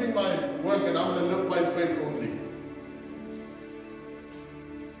 I'm leaving my work and I'm going to live by faith only.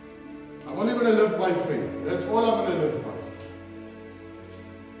 I'm only going to live by faith. That's all I'm going to live by.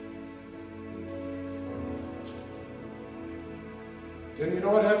 Then you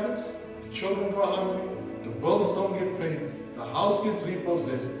know what happens? The children go hungry, the bills don't get paid, the house gets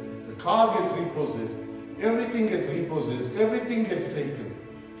repossessed, the car gets repossessed, everything gets repossessed, everything gets taken.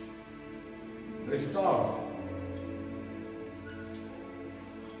 They starve.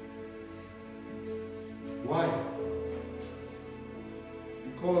 Why?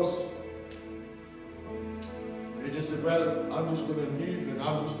 said, well, I'm just going to leave and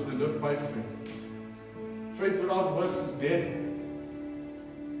I'm just going to live by faith. Faith without works is dead.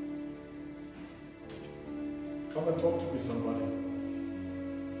 Come and talk to me, somebody.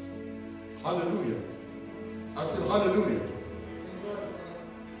 Hallelujah. I said, hallelujah.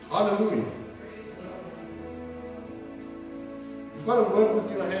 Hallelujah. You've got to work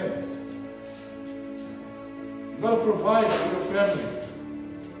with your hands. You've got to provide for your family.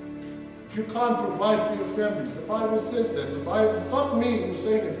 If you can't provide for your family, the Bible says that. The Bible, it's not me who's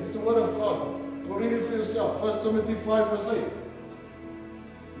saying it, it's the Word of God. Go read it for yourself. 1 Timothy 5 verse 8.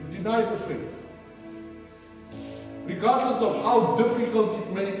 You deny the faith. Regardless of how difficult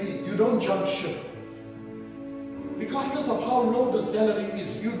it may be, you don't jump ship. Regardless of how low the salary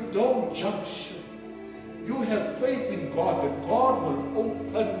is, you don't jump ship. You have faith in God that God will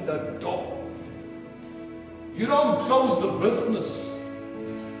open the door. You don't close the business.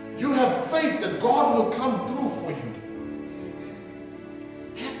 You have faith that God will come through for you.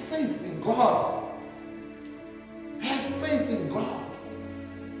 Have faith in God. Have faith in God.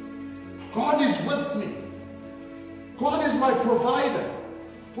 God is with me. God is my provider.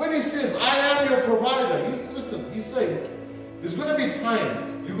 When he says, I am your provider, he's saying, there's going to be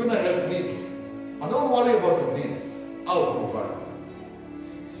times you're going to have needs. I don't worry about the needs. I'll provide.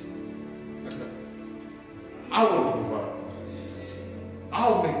 I will provide.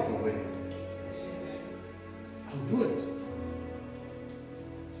 I'll make the way. I'll do it.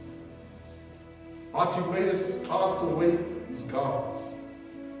 Bartimaeus cast away his garments.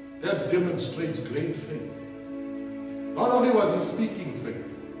 That demonstrates great faith. Not only was he speaking faith,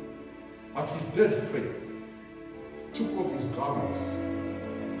 but he did faith. Took off his garments,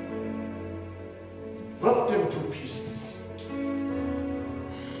 ripped them to pieces.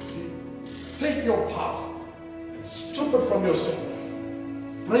 See? Take your past and strip it from yourself.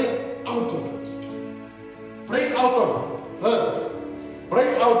 Break out of it. Break out of hurt.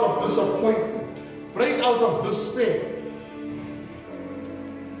 Break out of disappointment. Break out of despair.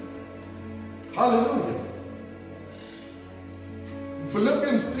 Hallelujah.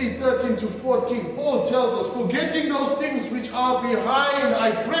 Philippians 3:13 to 14, Paul tells us, forgetting those things which are behind,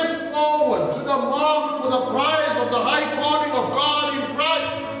 I press forward to the mark for the prize of the high calling of God in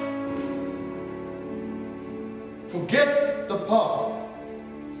Christ. Forget the past.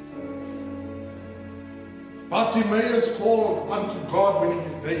 Bartimaeus called unto God when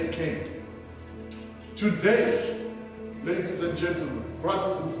his day came. Today, ladies and gentlemen,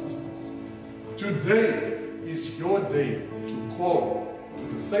 brothers and sisters, today is your day to call to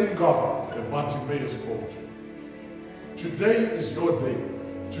the same God that Bartimaeus called you. Today is your day.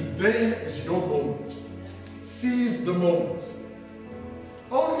 Today is your moment. Seize the moment.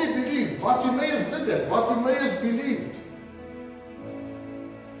 Only believe. Bartimaeus did that. Bartimaeus believed.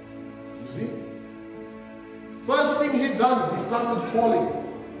 You see? First thing he done, he started calling.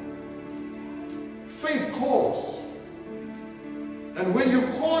 Faith calls. And when you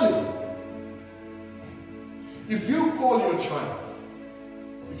call him, if you call your child,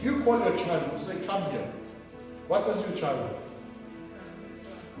 you say, come here. What does your child do?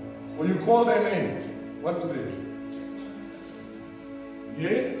 When you call their name, what do they do?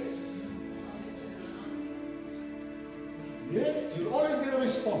 Yes? Yes, you'll always get a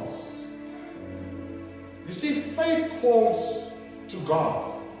response. You see, faith calls to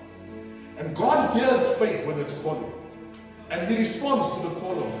God. And God hears faith when it's calling. And he responds to the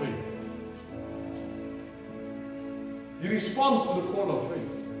call of faith. He responds to the call of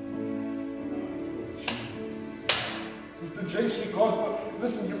faith. Sister Jashi, God,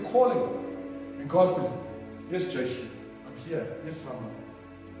 listen, you're calling. And God says, yes, Jashi, I'm here. Yes, Mama.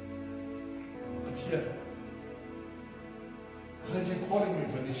 I'm here. I heard you calling me,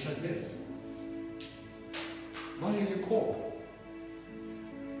 Vanisha. Yes. Why are you called?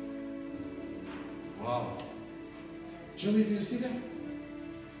 Wow. Jimmy, do you see that?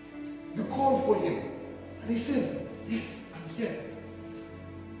 You call for him. And he says, yes, I'm here.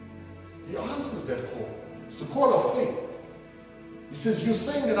 He answers that call. It's the call of faith. He says, you're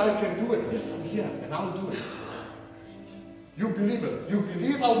saying that I can do it. Yes, I'm here, and I'll do it. You believe it. You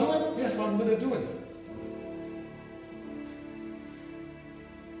believe I'll do it? Yes, I'm going to do it.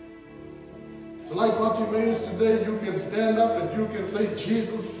 So like Bartimaeus today, you can stand up and you can say,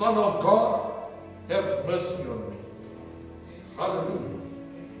 Jesus, Son of God, have mercy on me. Hallelujah.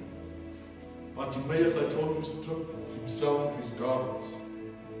 Bartimaeus, I told you, stripped himself of his garments.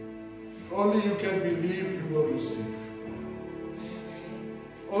 If only you can believe, you will receive.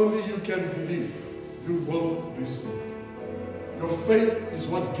 If only you can believe, you will receive. Your faith is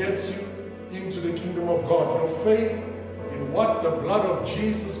what gets you into the kingdom of God. Your faith in And what the blood of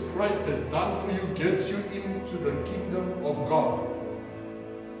Jesus Christ has done for you gets you into the kingdom of God.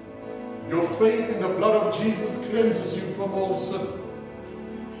 Your faith in the blood of Jesus cleanses you from all sin.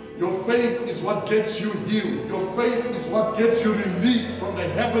 Your faith is what gets you healed. Your faith is what gets you released from the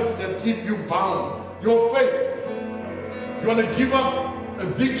habits that keep you bound. Your faith. You want to give up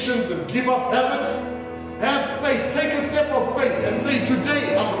addictions and give up habits? Have faith. Take a step of faith and say,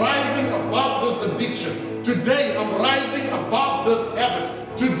 today I'm rising above this addiction. Today I'm rising above this habit.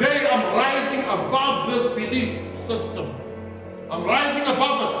 Today I'm rising above this belief system. I'm rising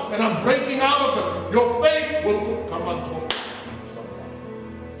above it and I'm breaking out of it. Your faith will come on top.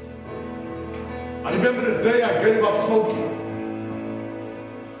 I remember the day I gave up smoking.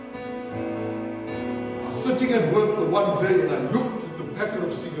 I was sitting at work the one day and I looked at the packet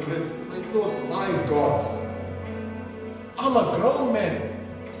of cigarettes and I thought, my God, I'm a grown man.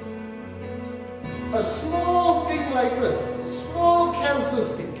 A small thing like this, a small cancer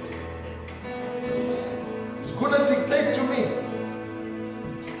stick, is going to dictate to me.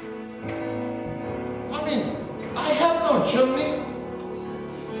 I mean, I have no chimney.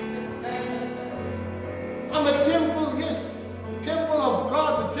 I'm a temple, yes, the temple of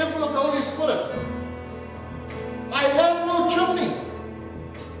God, the temple of the Holy Spirit. I have no chimney.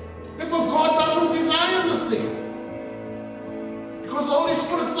 Therefore, God doesn't desire this thing. Because the Holy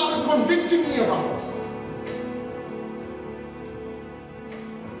Spirit started convicting me about it.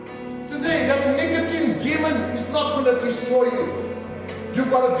 He says, hey, that nicotine demon is not going to destroy you. You've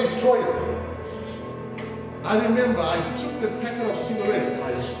got to destroy it. I remember I took the packet of cigarettes and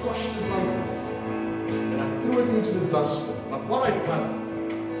I squashed it like this. And I threw it into the dustbin. But what I done,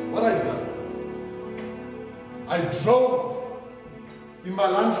 I drove in my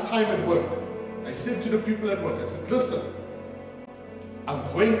lunchtime at work. I said to the people at work, I said, listen, I'm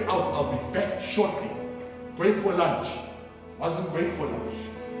going out, I'll be back shortly. Going for lunch. Wasn't going for lunch.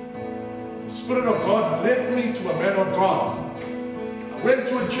 The Spirit of God led me to a man of God. I went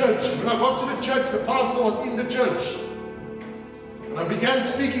to a church. When I got to the church, the pastor was in the church. And I began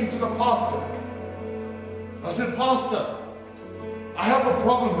speaking to the pastor. I said, Pastor, I have a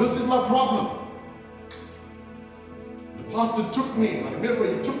problem. This is my problem. The pastor took me. I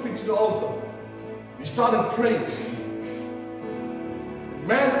remember he took me to the altar. He started praying.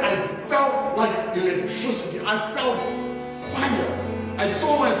 Man, I felt like electricity. I felt fire. I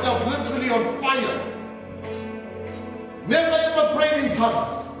saw myself literally on fire. Never ever prayed in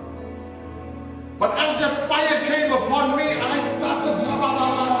tongues. But as that fire came upon me, I started.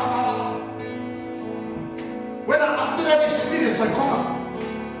 After that experience, I got up.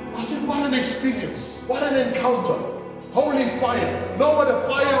 I said, what an experience. What an encounter. Holy fire. No more the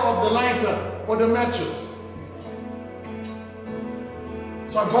fire of the lighter or the matches.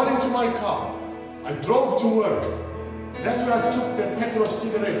 So I got into my car. I drove to work. That's where I took that packet of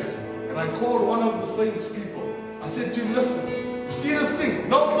cigarettes. And I called one of the saints people. I said to him, listen, you see this thing?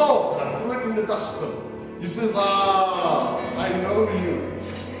 No more. I threw it in the dustbin. He says, I know you.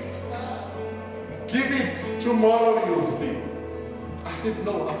 Give it tomorrow, you'll see. I said,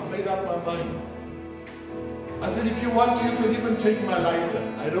 no, I've made up my mind. I said, if you want to, you can even take my lighter.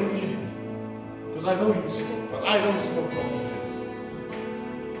 I don't need it. Because I know you smoke, but I don't smoke from today.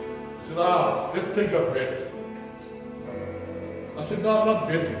 He said, let's take a bet. I said, no, I'm not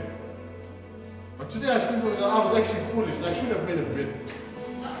betting. But today I think I was actually foolish. I should have made a bet.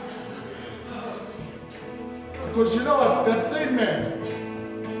 Because you know what, that same man,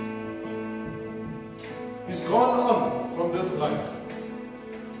 he's gone on from this life.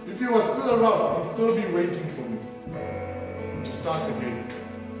 If he was still around, he'd still be waiting for me to start again.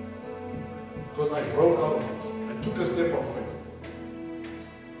 Because I broke out of it. I took a step of faith.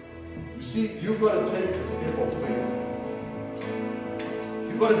 You see, you've got to take a step of faith.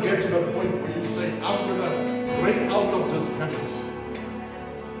 You've got to get to the point where you say, I'm going to break out of this habit.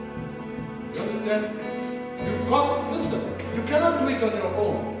 You understand? You've got, listen, you cannot do it on your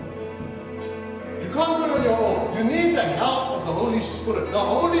own. You can't do it on your own. You need the help of the Holy Spirit. The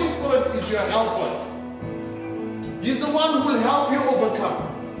Holy Spirit is your helper. He's the one who will help you overcome.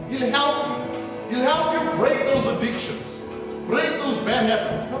 He'll help you. He'll help you break those addictions. Break those bad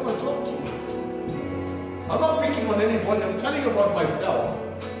habits. Come and talk to me. I'm not picking on anybody. I'm telling you about myself.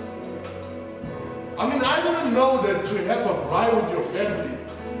 I mean, I didn't know that to have a braai with your family,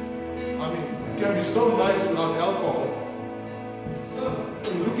 I mean, it can be so nice without alcohol.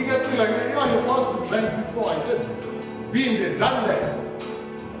 Looking at me like, yeah, your pastor drank before. I did. Been there, done that.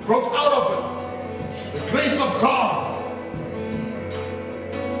 Broke out of it. The grace of God.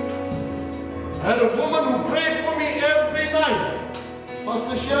 I had a woman who prayed for me every night.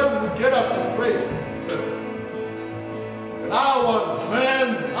 Pastor Sharon would get up and pray.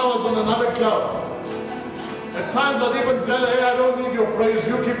 I was on another cloud. At times I'd even tell her, hey, I don't need your prayers,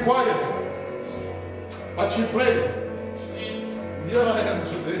 you keep quiet. But she prayed. Here I am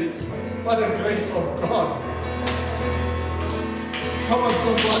today, by the grace of God. Come on,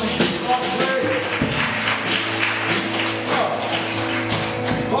 somebody, God pray.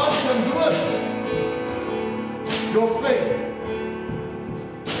 God can do it. Your faith.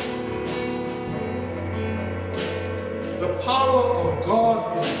 The power of God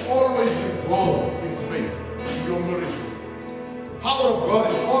is always involved in faith, in your miracle. Power of God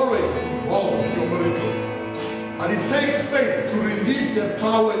is always involved in your miracle. And it takes faith to release that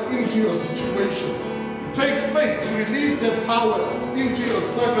power into your situation. It takes faith to release that power into your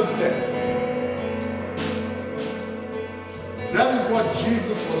circumstance. That is what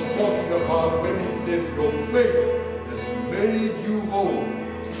Jesus was talking about when he said, your faith has made you whole.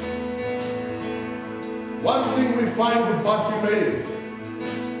 One thing we find with Bartimaeus,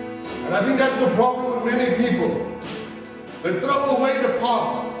 and I think that's the problem with many people, they throw away the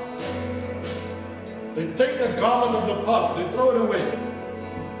past. They take the garment of the past, they throw it away.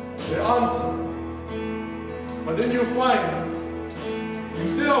 They answer. But then you find,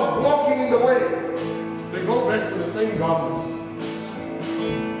 instead of walking in the way, they go back to the same garments.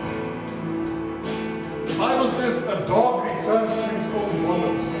 The Bible says a dog returns to its own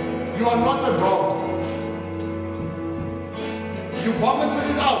vomit. You are not a dog. You vomited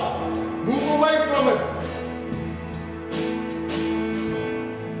it out. Move away from it.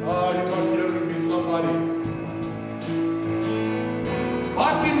 You're not hearing me, somebody.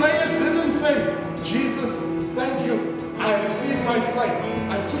 Bartimaeus didn't say, Jesus, thank you. I received my sight.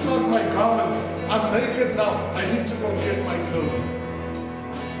 I took out my garments. I'm naked now. I need to go get my clothing.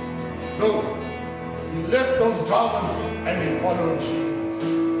 No. He left those garments and he followed Jesus.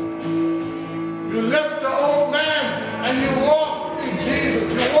 You left the old man and you walked in Jesus.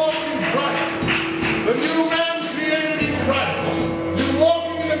 You walked in Christ. The new man created in Christ. You're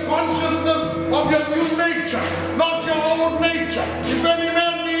walking in the consciousness of your new nature, not your old nature. If any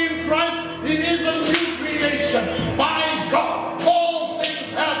man be in Christ, he is a new creation. By God, all things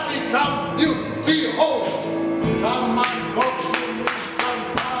have become new. Behold, come and talk to me,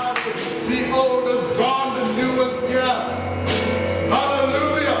 somebody. The old is gone, the new is here.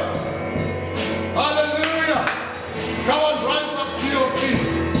 Hallelujah. Hallelujah. Come on, rise up to your feet.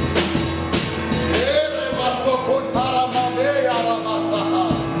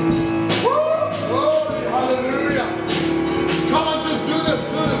 Glory, hallelujah. Come on, just do this,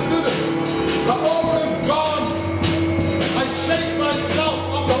 do this, do this. The old is gone. I shake myself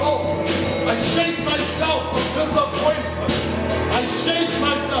of the old. I shake myself of disappointment. I shake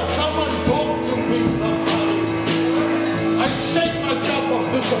myself. Come on, talk to me, somebody. I shake myself of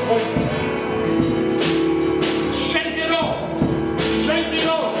disappointment. Shake it off. Shake it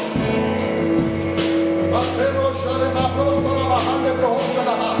off.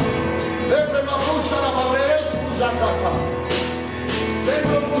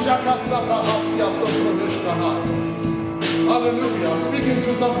 Hallelujah. I'm speaking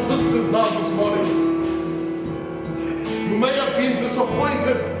to some sisters now this morning. You may have been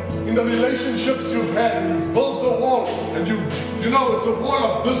disappointed in the relationships you've had, and you've built a wall, and you know it's a wall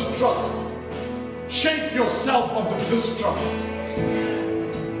of distrust. Shake yourself of the distrust.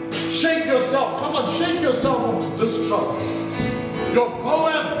 Shake yourself. Come on, shake yourself of the distrust. Your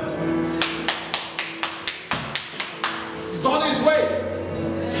poem is on his way.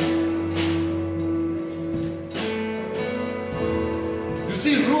 You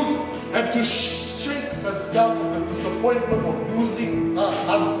see, Ruth had to shake herself of the disappointment of losing her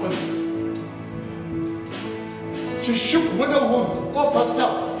husband. She shook widowhood off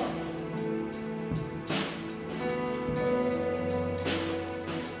herself.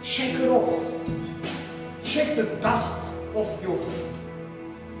 Shake it off. Shake the dust off your feet.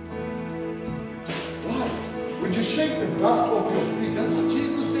 Why? When you shake the dust off your feet, that's what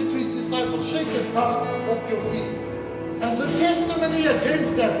Jesus said to his disciples. Shake the dust off your feet. As a testimony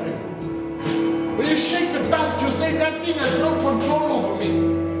against that thing. When you shake the dust, you say that thing has no control over me.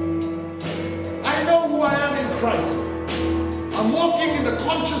 I know who I am in Christ. I'm walking in the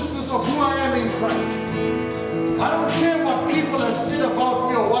consciousness of who I am in Christ. I don't care what people have said about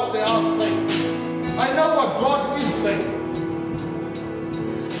me or what they are saying. I know what God is saying.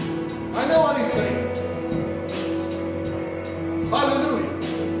 I know what he's saying. Hallelujah.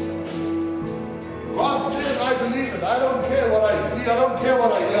 God said, I believe it. I don't care what I see. I don't care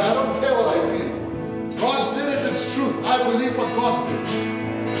what I hear. I don't care what I feel. God said it, it's truth. I believe what God said.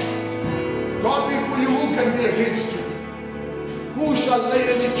 If God be for you, who can be against you? Who shall lay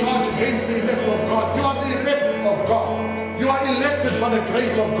any charge against the elect of God? You are the elect of God. You are elected by the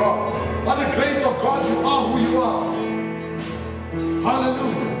grace of God. By the grace of God, you are who you are.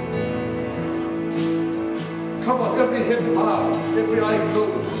 Hallelujah. Come on, every head bowed, every eye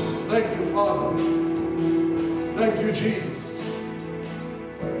closed. Thank you, Father. Thank you, Jesus.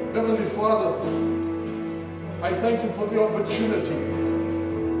 Heavenly Father, I thank you for the opportunity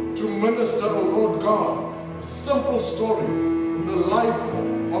to minister, O Lord God, a simple story in the life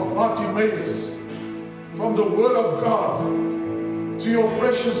of Bartimaeus, from the Word of God to your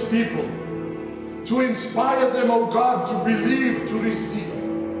precious people, to inspire them, O God, to believe, to receive.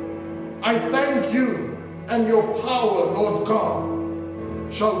 I thank you, and your power, Lord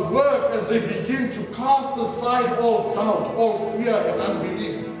God, shall work as they begin to cast aside all doubt, all fear and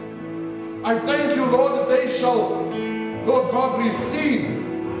unbelief. I thank you, Lord, that they shall, Lord God, receive.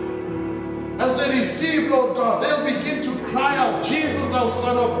 As they receive, Lord God, they'll begin to cry out, Jesus, thou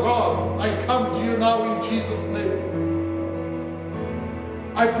Son of God, I come to you now in Jesus' name.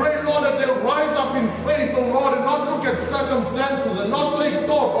 I pray, Lord, that they'll rise up in faith, oh Lord, and not look at circumstances and not take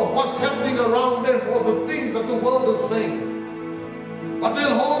thought of what's happening around them or the things that the world is saying. But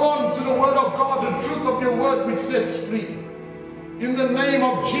they'll hold on to the Word of God, the truth of your Word which sets free. In the name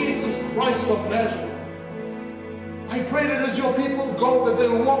of Jesus Christ of Nazareth, I pray that as your people go, that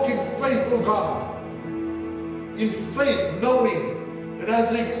they'll walk in faith, oh God. In faith, knowing that as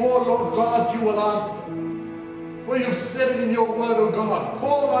they call, Lord God, you will answer. For you've said it in your Word, oh God.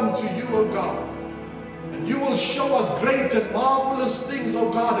 Call unto you, oh God. And you will show us great and marvelous things,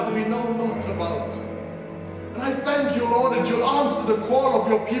 oh God, that we know not about. And I thank you, Lord, that you'll answer the call of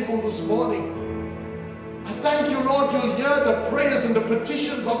your people this morning. I thank you, Lord, you'll hear the prayers and the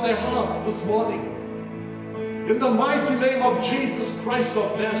petitions of their hearts this morning. In the mighty name of Jesus Christ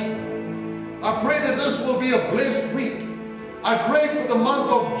of Nazareth, I pray that this will be a blessed week. I pray for the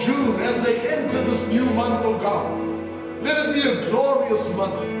month of June as they enter this new month, oh God. Let it be a glorious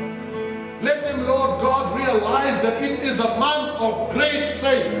month. Let them, Lord God, realize that it is a month of great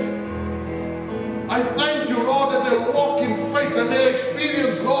faith. I thank you, Lord, that they'll walk in faith and they'll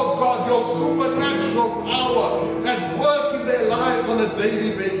experience, Lord God, your supernatural power at work in their lives on a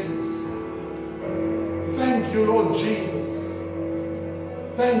daily basis. Thank you, Lord Jesus.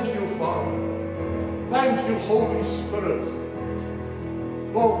 Thank you, Father. Thank you, Holy Spirit.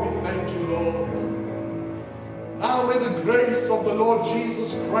 Oh, we thank you, Lord. Now may the grace of the Lord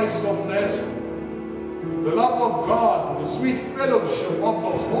Jesus Christ of Nazareth, the love of God, the sweet fellowship of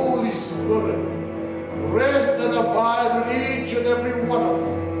the Holy Spirit, rest and abide with each and every one of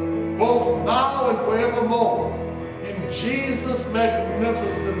you, both now and forevermore. In Jesus'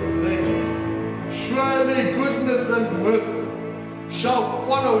 magnificent name. Surely goodness and mercy shall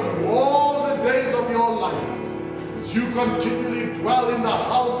follow you all the days of your life, as you continually dwell in the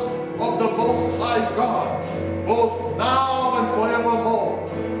house of the Most High God, both now and forevermore.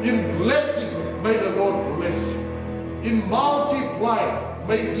 In blessing, may the Lord bless you. In multiplying,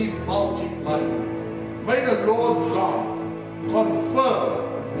 may He multiply you. May the Lord God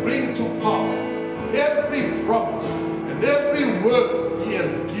confirm and bring to pass every promise and every word He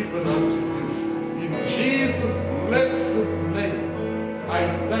has given unto you. In Jesus' blessed name, I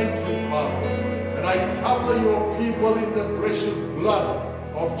thank you, Father, and I cover your people in the precious blood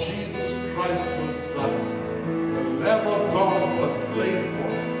of Jesus Christ, your Son, the Lamb of God who was slain for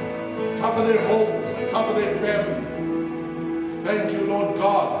us. Cover their homes and cover their families. Thank you, Lord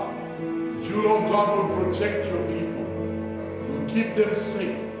God. You, Lord God, will protect your people, will keep them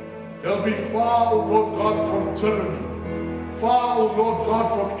safe. They'll be far, Lord God, from tyranny, far, Lord God,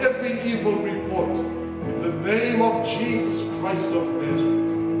 from every evil report. In the name of Jesus Christ of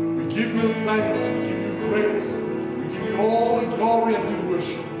Nazareth, we give you thanks, we give you praise, we give you all the glory and the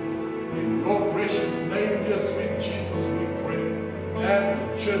worship. In your precious name, dear sweet Jesus, we pray. And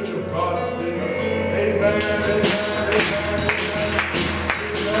the Church of God say, Amen, amen, amen, amen.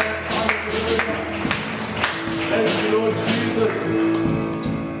 Thank you, Lord Jesus.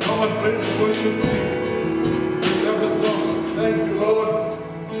 Come on, praise and worship. Let's have a song. Thank you, Lord.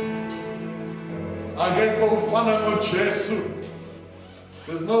 Akekho ufana noJesu.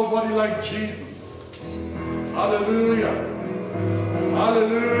 There's nobody like Jesus. Hallelujah.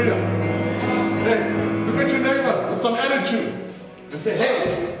 Hallelujah. Hey, look at your neighbor with some attitude and say,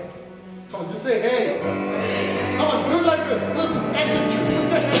 hey. Come on, just say, hey. Come on, do it like this. Listen, attitude.